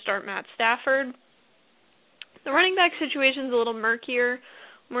 I'm going to start Matt Stafford. The running back situation's a little murkier.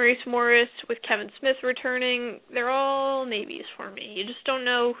 Maurice Morris with Kevin Smith returning, they're all maybes for me. You just don't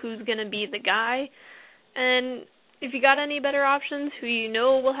know who's going to be the guy. And if you got any better options who you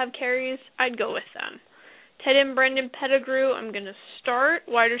know will have carries, I'd go with them. Tight end Brendan Pettigrew, I'm going to start.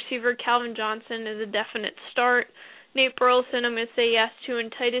 Wide receiver Calvin Johnson is a definite start. Nate Burleson, I'm going to say yes to.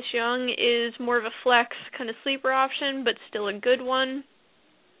 And Titus Young is more of a flex kind of sleeper option, but still a good one.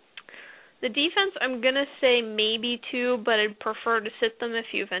 The defense, I'm going to say maybe to, but I'd prefer to sit them if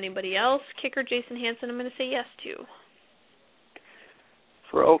you have anybody else. Kicker Jason Hansen, I'm going to say yes to.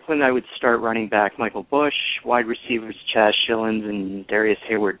 For Oakland, I would start running back Michael Bush, wide receivers Chaz Schillens and Darius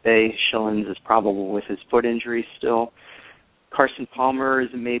Hayward-Bay. Schillens is probable with his foot injury still. Carson Palmer is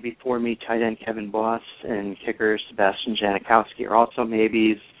a maybe for me. Tight end Kevin Boss and kicker Sebastian Janikowski are also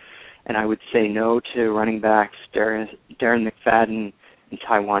maybes. And I would say no to running backs Darren McFadden and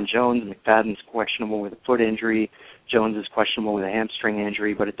Tywan Jones. McFadden's questionable with a foot injury. Jones is questionable with a hamstring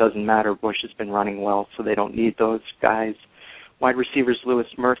injury, but it doesn't matter. Bush has been running well, so they don't need those guys. Wide receivers Lewis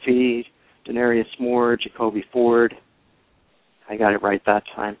Murphy, Denarius Moore, Jacoby Ford. I got it right that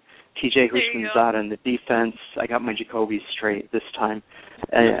time. TJ Houshmandzadeh in the defense. I got my Jacoby straight this time.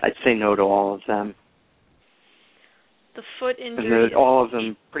 I'd say no to all of them. The foot injury.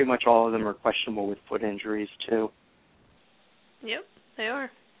 And pretty much all of them are questionable with foot injuries too. Yep, they are.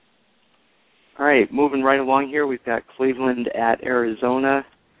 All right, moving right along here, we've got Cleveland at Arizona,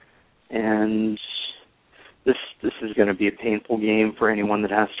 and this is going to be a painful game for anyone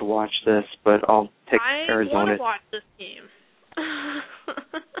that has to watch this, but I'll pick Arizona. I want to watch this game.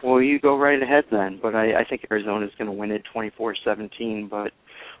 Well, you go right ahead then, but I think Arizona's going to win it 24-17, but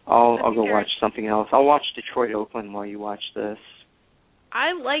I'll go watch something else. I'll watch Detroit-Oakland while you watch this.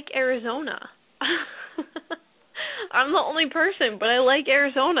 I like Arizona. I'm the only person, but I like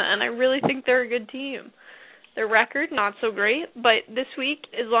Arizona, and I really think they're a good team. Their record, not so great, but this week,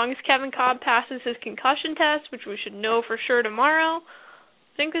 as long as Kevin Kolb passes his concussion test, which we should know for sure tomorrow,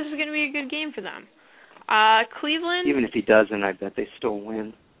 I think this is going to be a good game for them. Cleveland... Even if he doesn't, I bet they still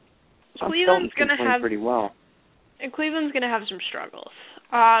win. Cleveland's going to have... pretty well. And Cleveland's going to have some struggles.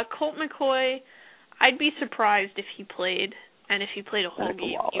 Colt McCoy, I'd be surprised if he played, and if he played a whole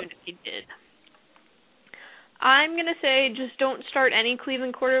game, even if he did. I'm going to say just don't start any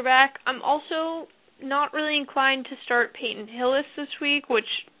Cleveland quarterback. I'm also not really inclined to start Peyton Hillis this week, which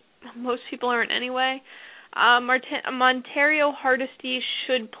most people aren't anyway. Montario Hardesty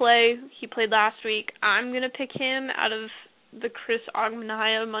should play. He played last week. I'm going to pick him out of the Chris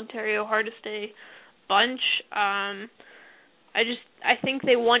Ogmenhaya, Montario Hardesty bunch. I think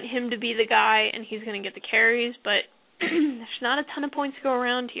they want him to be the guy, and he's going to get the carries, but there's not a ton of points to go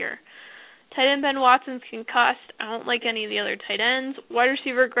around here. Tight end Ben Watson's concussed. I don't like any of the other tight ends. Wide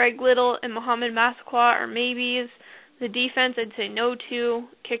receiver Greg Little and Mohamed Massaquoi are maybes. The defense, I'd say no to.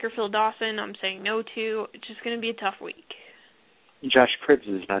 Kicker Phil Dawson, I'm saying no to. It's just going to be a tough week. Josh Cribbs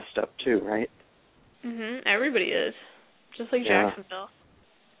is messed up too, right? Everybody is. Just like Jacksonville.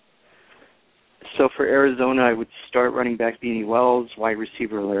 So for Arizona, I would start running back Beanie Wells, wide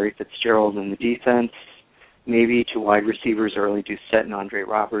receiver Larry Fitzgerald in the defense, maybe to wide receivers Early Doucette and Andre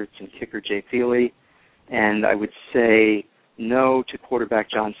Roberts, and kicker Jay Feely. And I would say no to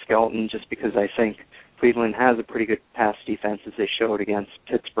quarterback John Skelton, just because I think Cleveland has a pretty good pass defense, as they showed against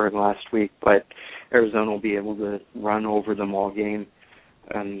Pittsburgh last week, but Arizona will be able to run over them all game.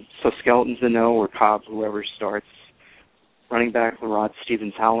 So Skelton's a no, or Cobb, whoever starts. Running back Lerod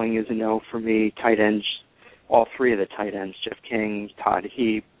Stevens-Howling is a no for me. Tight ends, all three of the tight ends, Jeff King, Todd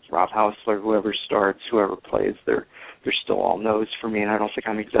Heap, Rob Hausler, whoever starts, whoever plays, they're still all no's for me, and I don't think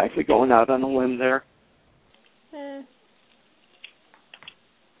I'm exactly going out on a limb there.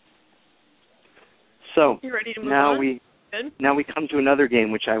 So you ready to move now on? Now we come to another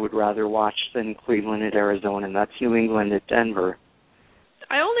game which I would rather watch than Cleveland at Arizona, and that's New England at Denver.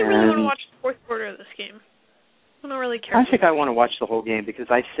 I only really want to watch the fourth quarter of this game. I don't really care. I think I want to watch the whole game because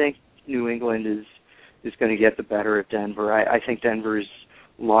I think New England is going to get the better of Denver. I think Denver's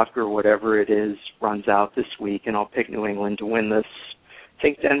luck or whatever it is runs out this week, and I'll pick New England to win this. I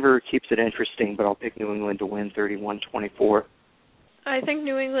think Denver keeps it interesting, but I'll pick New England to win 31-24. I think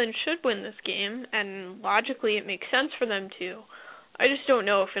New England should win this game, and logically it makes sense for them to. I just don't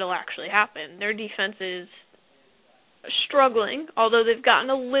know if it'll actually happen. Their defense is struggling, although they've gotten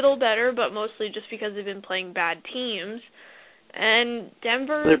a little better, but mostly just because they've been playing bad teams. And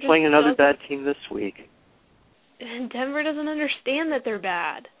Denver... They're playing another bad team this week. And Denver doesn't understand that they're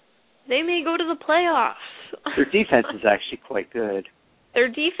bad. They may go to the playoffs. Their defense is actually quite good. Their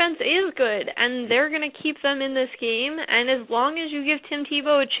defense is good, and they're going to keep them in this game, and as long as you give Tim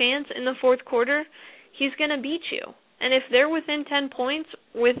Tebow a chance in the fourth quarter, he's going to beat you. And if they're within 10 points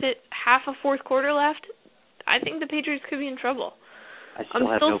with half a fourth quarter left, I think the Patriots could be in trouble.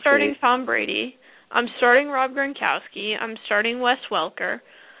 I'm still starting Tom Brady. I'm starting Rob Gronkowski. I'm starting Wes Welker.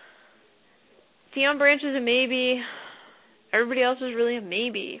 Deion Branch is a maybe. Everybody else is really a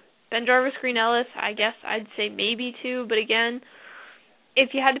maybe. Ben Jarvis, Green Ellis, I guess I'd say maybe too, but again,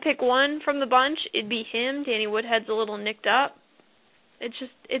 if you had to pick one from the bunch, it'd be him. Danny Woodhead's a little nicked up. It's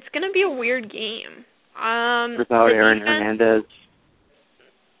going to be a weird game. What about Aaron Hernandez?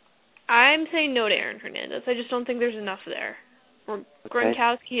 I'm saying no to Aaron Hernandez. I just don't think there's enough there.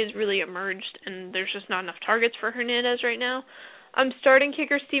 Gronkowski has really emerged, and there's just not enough targets for Hernandez right now. I'm starting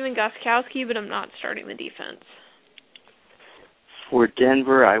kicker Steven Gostkowski, but I'm not starting the defense. For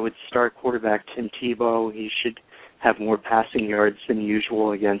Denver, I would start quarterback Tim Tebow. He should have more passing yards than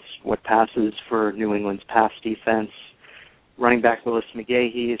usual against what passes for New England's pass defense. Running back Willis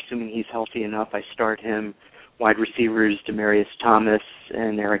McGahee, assuming he's healthy enough, I start him. Wide receivers Demaryius Thomas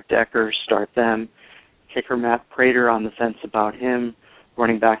and Eric Decker, start them. Kicker Matt Prater, on the fence about him.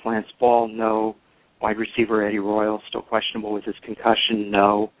 Running back Lance Ball, no. Wide receiver Eddie Royal, still questionable with his concussion,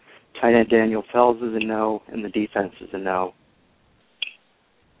 no. Tight end Daniel Fells is a no, and the defense is a no.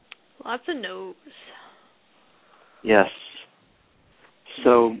 Lots of no's. Yes.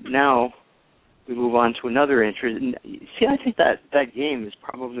 So now we move on to another interest. See, I think that game is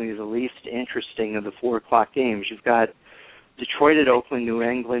probably the least interesting of the 4 o'clock games. You've got Detroit at Oakland, New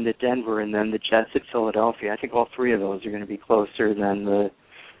England at Denver, and then the Jets at Philadelphia. I think all three of those are going to be closer than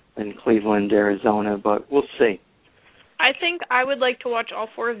Cleveland, Arizona, but we'll see. I think I would like to watch all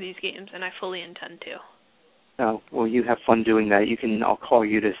 4 of these games, and I fully intend to. Oh, well, you have fun doing that. I'll call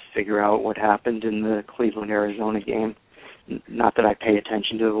you to figure out what happened in the Cleveland-Arizona game. Not that I pay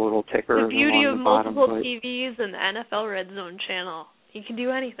attention to the little ticker. The beauty of multiple bottom, TVs and the NFL Red Zone channel. You can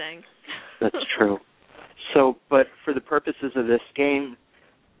do anything. That's true. So, but for the purposes of this game,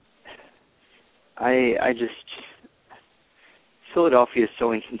 I just Philadelphia is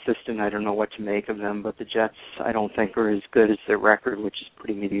so inconsistent. I don't know what to make of them. But the Jets, I don't think are as good as their record, which is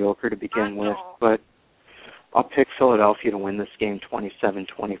pretty mediocre to begin with. But I'll pick Philadelphia to win this game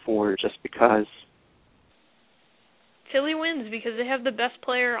 27-24 just because. Philly wins because they have the best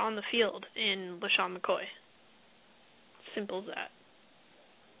player on the field in LeSean McCoy. Simple as that.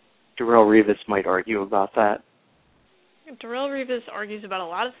 Darrelle Revis might argue about that. Darrelle Revis argues about a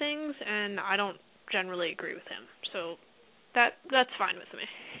lot of things, and I don't generally agree with him. So that's fine with me.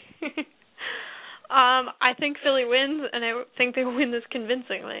 I think Philly wins, and I think they win this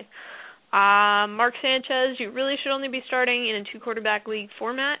convincingly. Mark Sanchez, you really should only be starting in a 2-quarterback league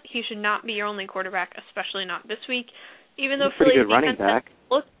format. He should not be your only quarterback, especially not this week. Even though Philly's Philly's good running back.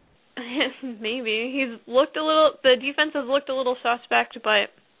 Maybe the defense has looked a little suspect, but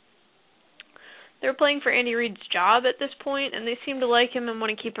they're playing for Andy Reid's job at this point, and they seem to like him and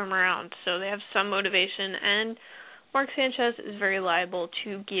want to keep him around, so they have some motivation, and Mark Sanchez is very liable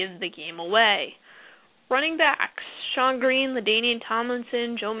to give the game away. Running backs, Sean Green, LaDainian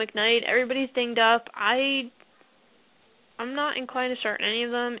Tomlinson, Joe McKnight, everybody's dinged up. I'm not inclined to start any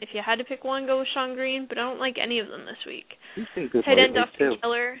of them. If you had to pick one, go with Sean Green, but I don't like any of them this week. He's been good Tight end lately, Dustin too.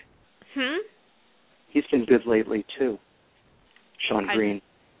 Keller. He's been good lately, too. Sean Green.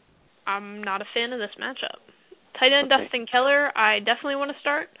 I'm not a fan of this matchup. Tight end Dustin Keller, I definitely want to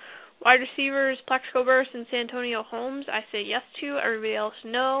start. Wide receivers, Plaxico Burress and Santonio Holmes, I say yes to. Everybody else,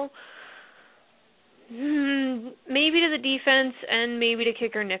 no. Maybe to the defense and maybe to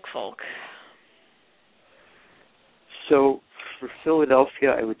kicker Nick Folk. So for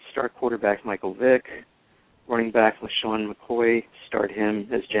Philadelphia, I would start quarterback Michael Vick. Running back LeSean McCoy, start him.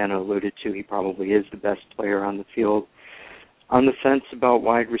 As Jana alluded to, he probably is the best player on the field. On the fence about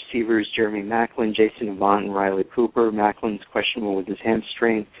wide receivers, Jeremy Maclin, Jason Avant, and Riley Cooper. Macklin's questionable with his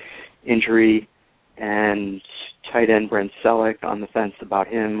hamstring injury. And tight end Brent Selleck, on the fence about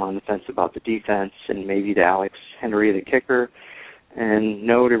him, on the fence about the defense, and maybe to Alex Henry, the kicker. And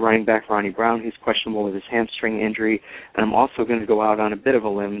no to running back Ronnie Brown, who's questionable with his hamstring injury. And I'm also going to go out on a bit of a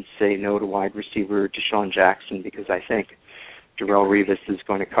limb and say no to wide receiver Deshaun Jackson, because I think Darrelle Revis is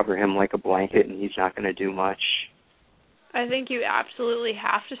going to cover him like a blanket, and he's not going to do much. I think you absolutely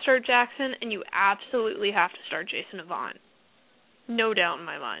have to start Jackson, and you absolutely have to start Jason Avant. No doubt in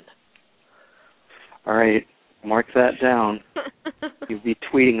my mind. All right, mark that down. You'll be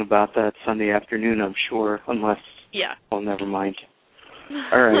tweeting about that Sunday afternoon, I'm sure, unless... Yeah. Well, never mind.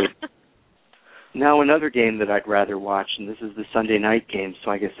 All right. Now another game that I'd rather watch, and this is the Sunday night game,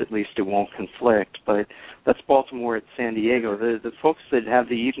 so I guess at least it won't conflict, but that's Baltimore at San Diego. The folks that have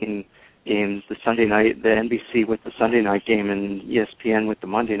the evening games, the Sunday night, the NBC with the Sunday night game and ESPN with the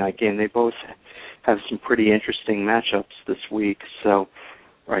Monday night game, they both have some pretty interesting matchups this week, so,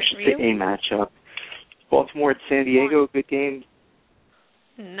 or I should say a matchup. Baltimore at San Diego, good game.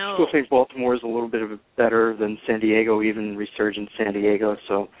 No. I still think Baltimore is a little bit better than San Diego, even resurgent San Diego,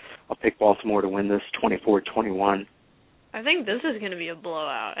 so I'll pick Baltimore to win this 24-21. I think this is going to be a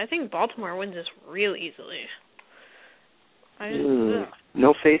blowout. I think Baltimore wins this real easily.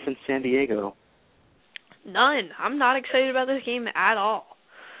 No faith in San Diego. None. I'm not excited about this game at all.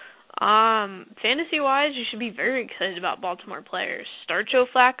 Fantasy-wise, you should be very excited about Baltimore players. Start Joe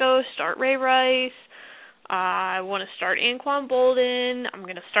Flacco, start Ray Rice. I want to start Anquan Bolden. I'm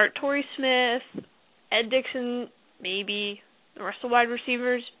going to start Torrey Smith. Ed Dixon, maybe. The rest of the wide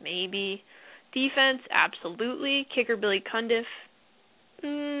receivers, maybe. Defense, absolutely. Kicker Billy Cundiff,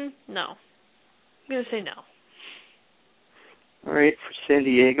 no. I'm going to say no. All right, for San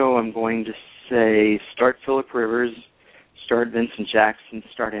Diego, I'm going to say start Phillip Rivers, start Vincent Jackson,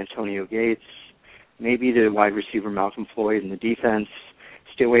 start Antonio Gates, maybe the wide receiver Malcolm Floyd in the defense.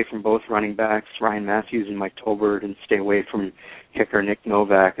 Stay away from both running backs, Ryan Matthews and Mike Tolbert, and stay away from kicker Nick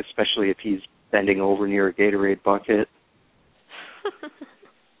Novak, especially if he's bending over near a Gatorade bucket.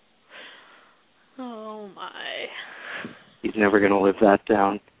 Oh, my. He's never going to live that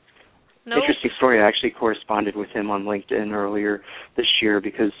down. Nope. Interesting story. I actually corresponded with him on LinkedIn earlier this year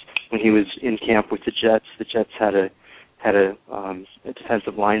because when he was in camp with the Jets had a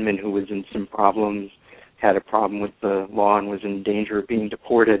defensive lineman who was in some problems, had a problem with the law and was in danger of being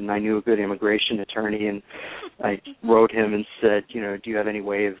deported, and I knew a good immigration attorney, and I wrote him and said, do you have any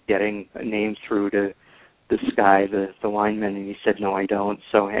way of getting a name through to this guy, the lineman? And he said, no, I don't.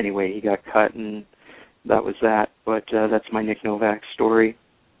 So anyway, he got cut, and that was that. But that's my Nick Novak story.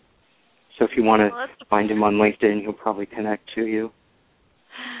 So if you want to find him on LinkedIn, he'll probably connect to you.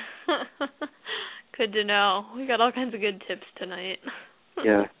 Good to know. We got all kinds of good tips tonight.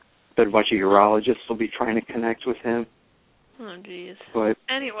 Yeah. But a bunch of urologists will be trying to connect with him. Oh, jeez. But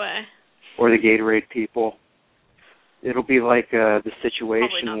anyway. Or the Gatorade people. It'll be like the Probably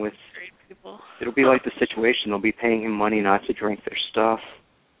situation not with... the Gatorade people. It'll be like the situation. They'll be paying him money not to drink their stuff.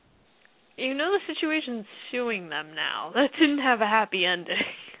 You know the situation's suing them now. That didn't have a happy ending.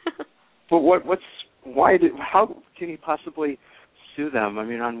 But how can he possibly sue them? I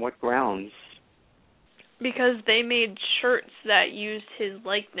mean, on what grounds? Because they made shirts that used his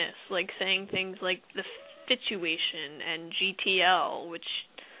likeness, like saying things like the Fituation and GTL, which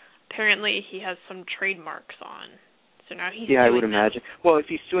apparently he has some trademarks on. So now he's I would them. imagine. Well, if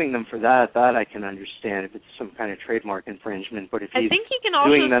he's suing them for that I can understand if it's some kind of trademark infringement. But if he's I think he can also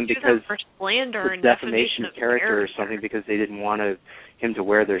suing them sue because them for slander and defamation of character or something because they didn't want him to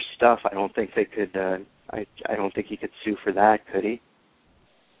wear their stuff, I don't think they could. I don't think he could sue for that, could he?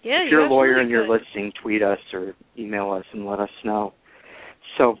 Yeah, if you're a lawyer and you're could. listening, tweet us or email us and let us know.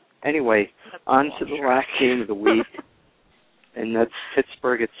 So anyway, on to the last game of the week, and that's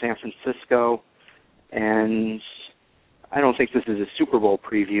Pittsburgh at San Francisco. And I don't think this is a Super Bowl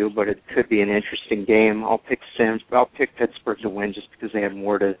preview, but it could be an interesting game. I'll pick Pittsburgh to win just because they have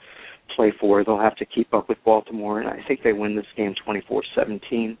more to play for. They'll have to keep up with Baltimore, and I think they win this game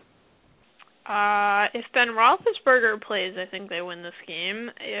 24-17. If Ben Roethlisberger plays, I think they win this game.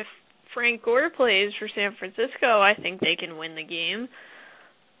 If Frank Gore plays for San Francisco, I think they can win the game.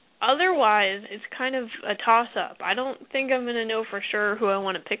 Otherwise, it's kind of a toss-up. I don't think I'm going to know for sure who I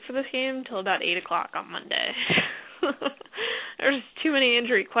want to pick for this game until about 8 o'clock on Monday. There's too many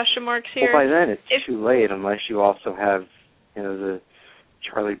injury question marks here. Well, by then it's too late unless you also have, the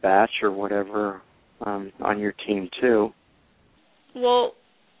Charlie Batch or whatever on your team too. Well,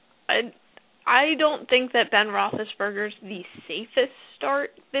 I don't think that Ben Roethlisberger's the safest start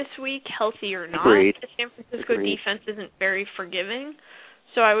this week, healthy or not. Agreed. The San Francisco defense isn't very forgiving,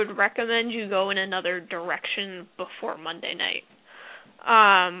 so I would recommend you go in another direction before Monday night.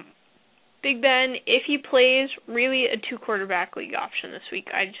 Big Ben, if he plays, really a 2-quarterback league option this week.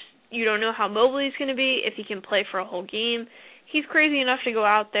 You don't know how mobile he's going to be, if he can play for a whole game. He's crazy enough to go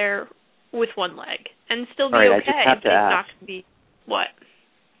out there with one leg and still be okay. I just have to ask. Not going to be what?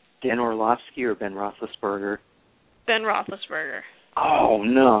 Dan Orlovsky or Ben Roethlisberger? Ben Roethlisberger. Oh,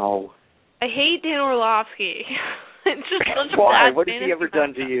 no. I hate Dan Orlovsky. It's just such a Why? bad What has he ever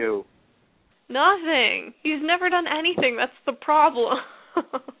done to you? Nothing. He's never done anything. That's the problem.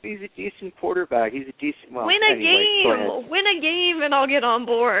 He's a decent quarterback. He's a decent... Well, win a game and I'll get on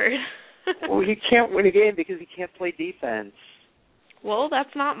board. Well, he can't win a game because he can't play defense. Well,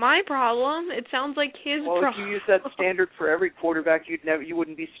 that's not my problem. It sounds like his problem. Well, if you use that standard for every quarterback, you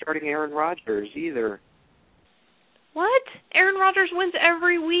wouldn't be starting Aaron Rodgers either. What? Aaron Rodgers wins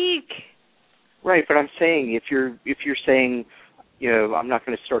every week. Right, but I'm saying if you're saying, I'm not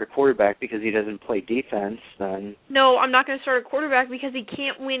going to start a quarterback because he doesn't play defense, then... No, I'm not going to start a quarterback because he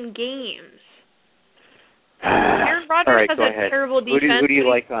can't win games. Aaron Rodgers has a terrible defense. Who do you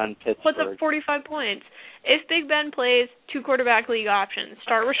like on Pittsburgh? Puts up 45 points. If Big Ben plays, 2-quarterback league options.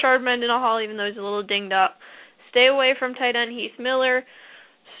 Start Rashard Mendenhall, even though he's a little dinged up. Stay away from tight end Heath Miller.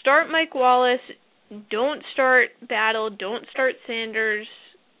 Start Mike Wallace. Don't start Battle. Don't start Sanders.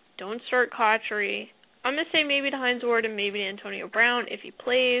 Don't start Cotchery. I'm going to say maybe to Hines Ward and maybe to Antonio Brown if he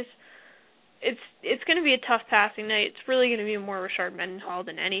plays. It's going to be a tough passing night. It's really going to be more Rashard Mendenhall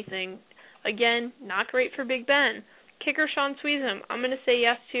than anything. Again, not great for Big Ben. Kicker Sean Sweezum, I'm going to say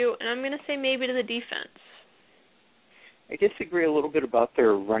yes to, and I'm going to say maybe to the defense. I disagree a little bit about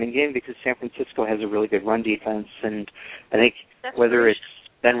their running game because San Francisco has a really good run defense, and I think whether it's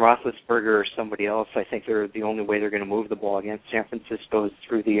Ben Roethlisberger or somebody else, I think the only way they're going to move the ball against San Francisco is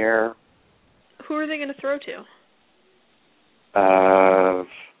through the air. Who are they going to throw to?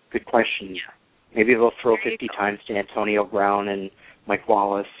 Good question. Maybe they'll throw 50 times to Antonio Brown and Mike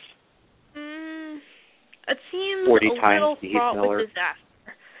Wallace. It seems 40 a times little to Heath fraught Miller. with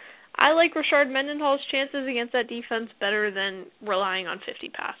disaster. I like Rashard Mendenhall's chances against that defense better than relying on 50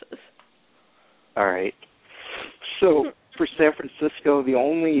 passes. All right. So for San Francisco, the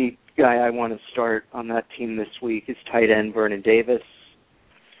only guy I want to start on that team this week is tight end Vernon Davis.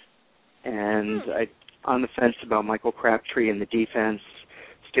 And I'm on the fence about Michael Crabtree and the defense.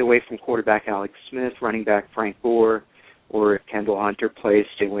 Stay away from quarterback Alex Smith, running back Frank Gore, or if Kendall Hunter plays,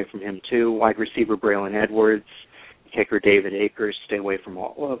 stay away from him too. Wide receiver Braylon Edwards, kicker David Akers, stay away from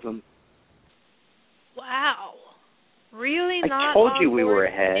all of them. Wow. Really not I told on you we board were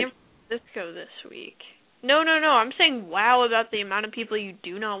ahead. San Francisco this week. No. I'm saying wow about the amount of people you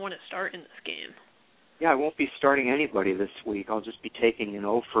do not want to start in this game. Yeah, I won't be starting anybody this week. I'll just be taking an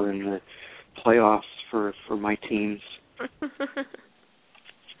offer in the playoffs for my teams.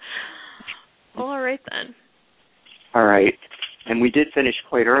 right then. All right. And we did finish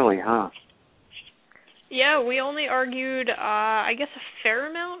quite early, huh? Yeah, we only argued, I guess, a fair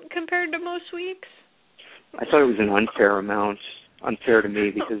amount compared to most weeks. I thought it was an unfair amount. Unfair to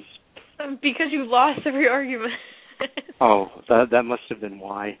me because... Because you lost every argument. Oh, that must have been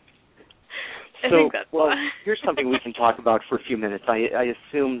why. I think that's why. Here's something we can talk about for a few minutes. I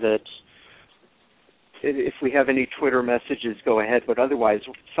assume that if we have any Twitter messages, go ahead. But otherwise,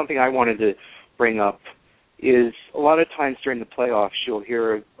 something I wanted to bring up is a lot of times during the playoffs, you'll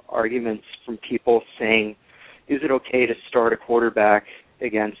hear arguments from people saying, is it okay to start a quarterback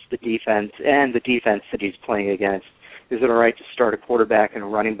against the defense and the defense that he's playing against? Is it all right to start a quarterback and a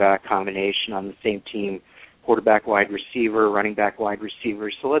running back combination on the same team, quarterback, wide receiver, running back, wide receiver?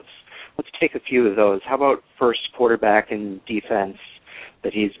 So let's take a few of those. How about first quarterback and defense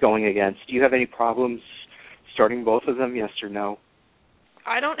that he's going against? Do you have any problems starting both of them, yes or no?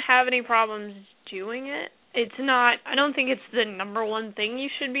 I don't have any problems doing it. It's not, I don't think it's the number one thing you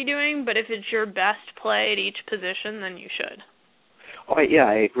should be doing, but if it's your best play at each position, then you should. Oh, yeah,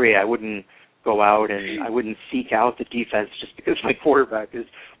 I agree. I wouldn't go out and I wouldn't seek out the defense just because my quarterback is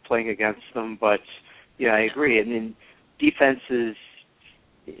playing against them. But, yeah, I agree. I mean, defenses,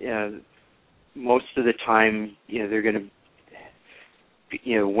 most of the time, they're going to,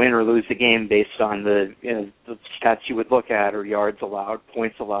 win or lose the game based on the stats you would look at, or yards allowed,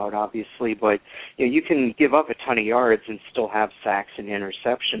 points allowed, obviously. But you can give up a ton of yards and still have sacks and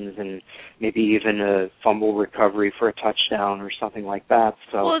interceptions, and maybe even a fumble recovery for a touchdown or something like that.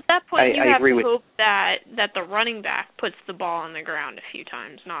 So, well, at that point, you have to hope that the running back puts the ball on the ground a few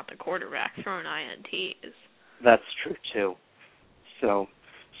times, not the quarterback throwing INTs. That's true too. So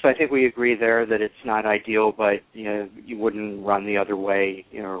I think we agree there that it's not ideal, but you wouldn't run the other way,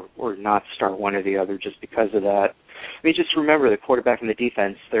 or not start one or the other just because of that. I mean, just remember the quarterback and the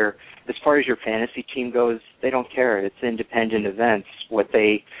defense. They're, as far as your fantasy team goes, they don't care. It's independent events what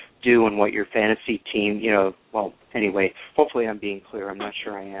they do and what your fantasy team. Well, anyway, hopefully I'm being clear. I'm not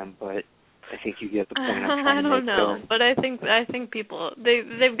sure I am, but I think you get the point I'm trying to make. I don't know, but I think people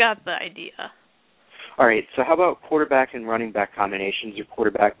they've got the idea. All right, so how about quarterback and running back combinations, or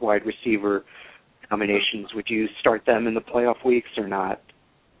quarterback wide receiver combinations? Would you start them in the playoff weeks or not?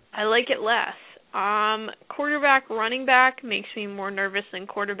 I like it less. Quarterback running back makes me more nervous than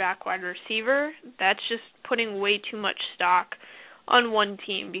quarterback wide receiver. That's just putting way too much stock on one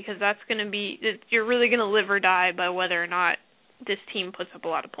team, because that's going to be, you're really going to live or die by whether or not this team puts up a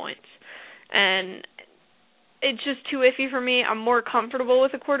lot of points. And it's just too iffy for me. I'm more comfortable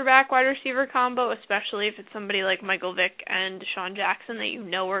with a quarterback-wide receiver combo, especially if it's somebody like Michael Vick and Deshaun Jackson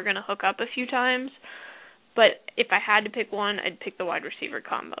that are going to hook up a few times. But if I had to pick one, I'd pick the wide receiver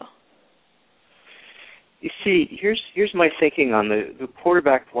combo. You see, here's my thinking on the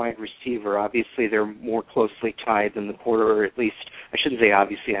quarterback-wide receiver. Obviously, they're more closely tied than the quarter, or at least, I shouldn't say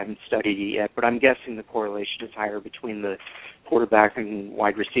obviously, I haven't studied it yet, but I'm guessing the correlation is higher between the quarterback and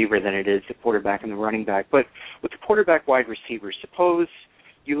wide receiver than it is the quarterback and the running back. But with the quarterback wide receiver, suppose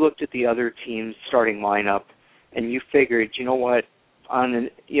you looked at the other team's starting lineup and you figured, you know what, on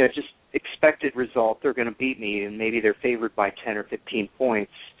just expected result, they're going to beat me, and maybe they're favored by 10 or 15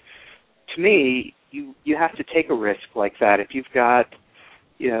 points. To me, you have to take a risk like that. If you've got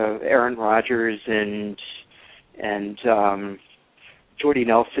Aaron Rodgers and Jordy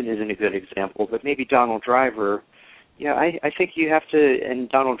Nelson isn't a good example, but maybe Donald Driver. I think you have to, and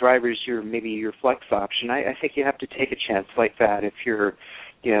Donald Driver's maybe your flex option. I think you have to take a chance like that if your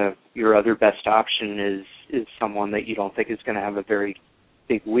other best option is someone that you don't think is going to have a very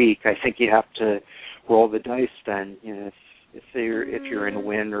big week. I think you have to roll the dice then. If you're in a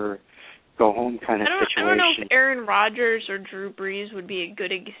win or go home kind of situation. I don't know if Aaron Rodgers or Drew Brees would be a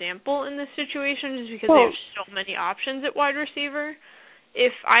good example in this situation, just because there's so many options at wide receiver.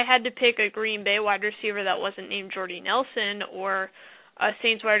 If I had to pick a Green Bay wide receiver that wasn't named Jordy Nelson, or a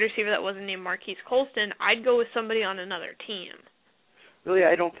Saints wide receiver that wasn't named Marquise Colston, I'd go with somebody on another team. Really,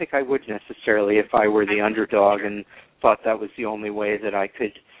 I don't think I would necessarily if I were the underdog and thought that was the only way that I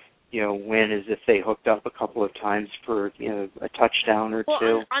could, win, is if they hooked up a couple of times for, a touchdown or two.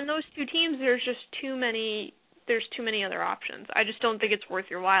 Well, on those two teams, there's just too many other options. I just don't think it's worth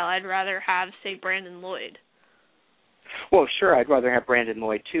your while. I'd rather have, say, Brandon Lloyd. Well, sure, I'd rather have Brandon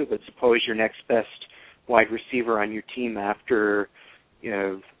Lloyd too, but suppose your next best wide receiver on your team after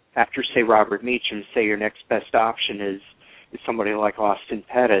say Robert Meacham, say your next best option is somebody like Austin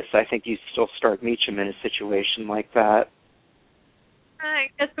Pettis. I think you still start Meacham in a situation like that. I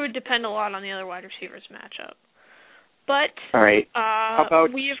guess it would depend a lot on the other wide receivers matchup. But all right, how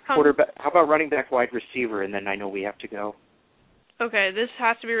about running back, wide receiver, and then I know we have to go. Okay, this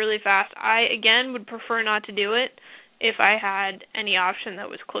has to be really fast. I, again, would prefer not to do it if I had any option that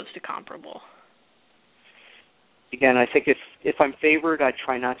was close to comparable. Again, I think if I'm favored, I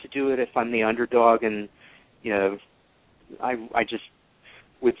try not to do it. If I'm the underdog, and I just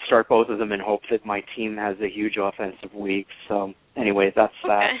would start both of them and hope that my team has a huge offensive week. So, anyway, that's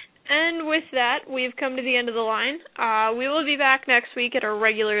that. And with that, we've come to the end of the line. We will be back next week at our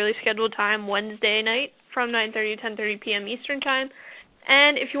regularly scheduled time, Wednesday night, from 9:30 to 10:30 p.m. Eastern Time.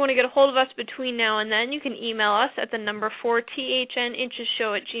 And if you want to get a hold of us between now and then, you can email us at the number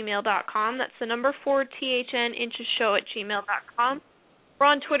 4THNinchessShow@gmail.com. That's the number 4THNinchessShow@gmail.com. We're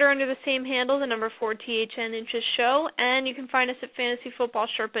on Twitter under the same handle, the number 4THNinchessShow, and you can find us at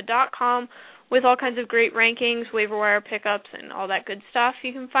FantasyFootballSherpa.com with all kinds of great rankings, waiver wire pickups, and all that good stuff.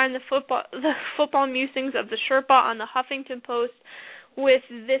 You can find the football musings of the Sherpa on the Huffington Post, with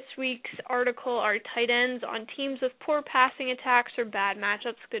this week's article, our tight ends on teams with poor passing attacks or bad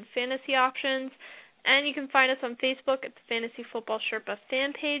matchups, good fantasy options. And you can find us on Facebook at the Fantasy Football Sherpa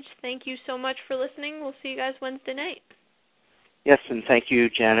fan page. Thank you so much for listening. We'll see you guys Wednesday night. Yes, and thank you,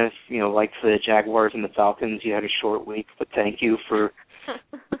 Janice. Like the Jaguars and the Falcons, you had a short week, but thank you for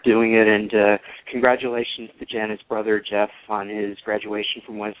doing it. And congratulations to Janice's brother, Jeff, on his graduation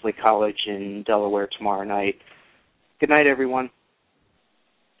from Wesley College in Delaware tomorrow night. Good night, everyone.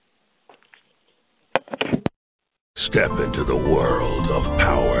 Step into the world of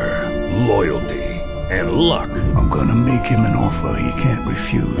power, loyalty, and luck. I'm gonna make him an offer he can't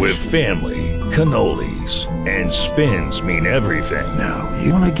refuse. With family, cannolis, and spins mean everything. Now,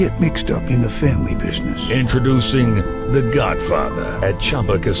 you wanna get mixed up in the family business. Introducing The Godfather at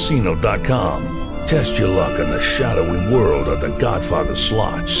ChumbaCasino.com. Test your luck in the shadowy world of The Godfather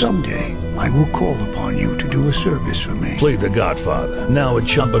slot. Someday, I will call upon you to do a service for me. Play The Godfather now at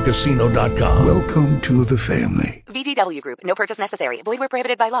ChumbaCasino.com. Welcome to the family. VGW Group. No purchase necessary. Void where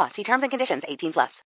prohibited by law. See terms and conditions. 18+.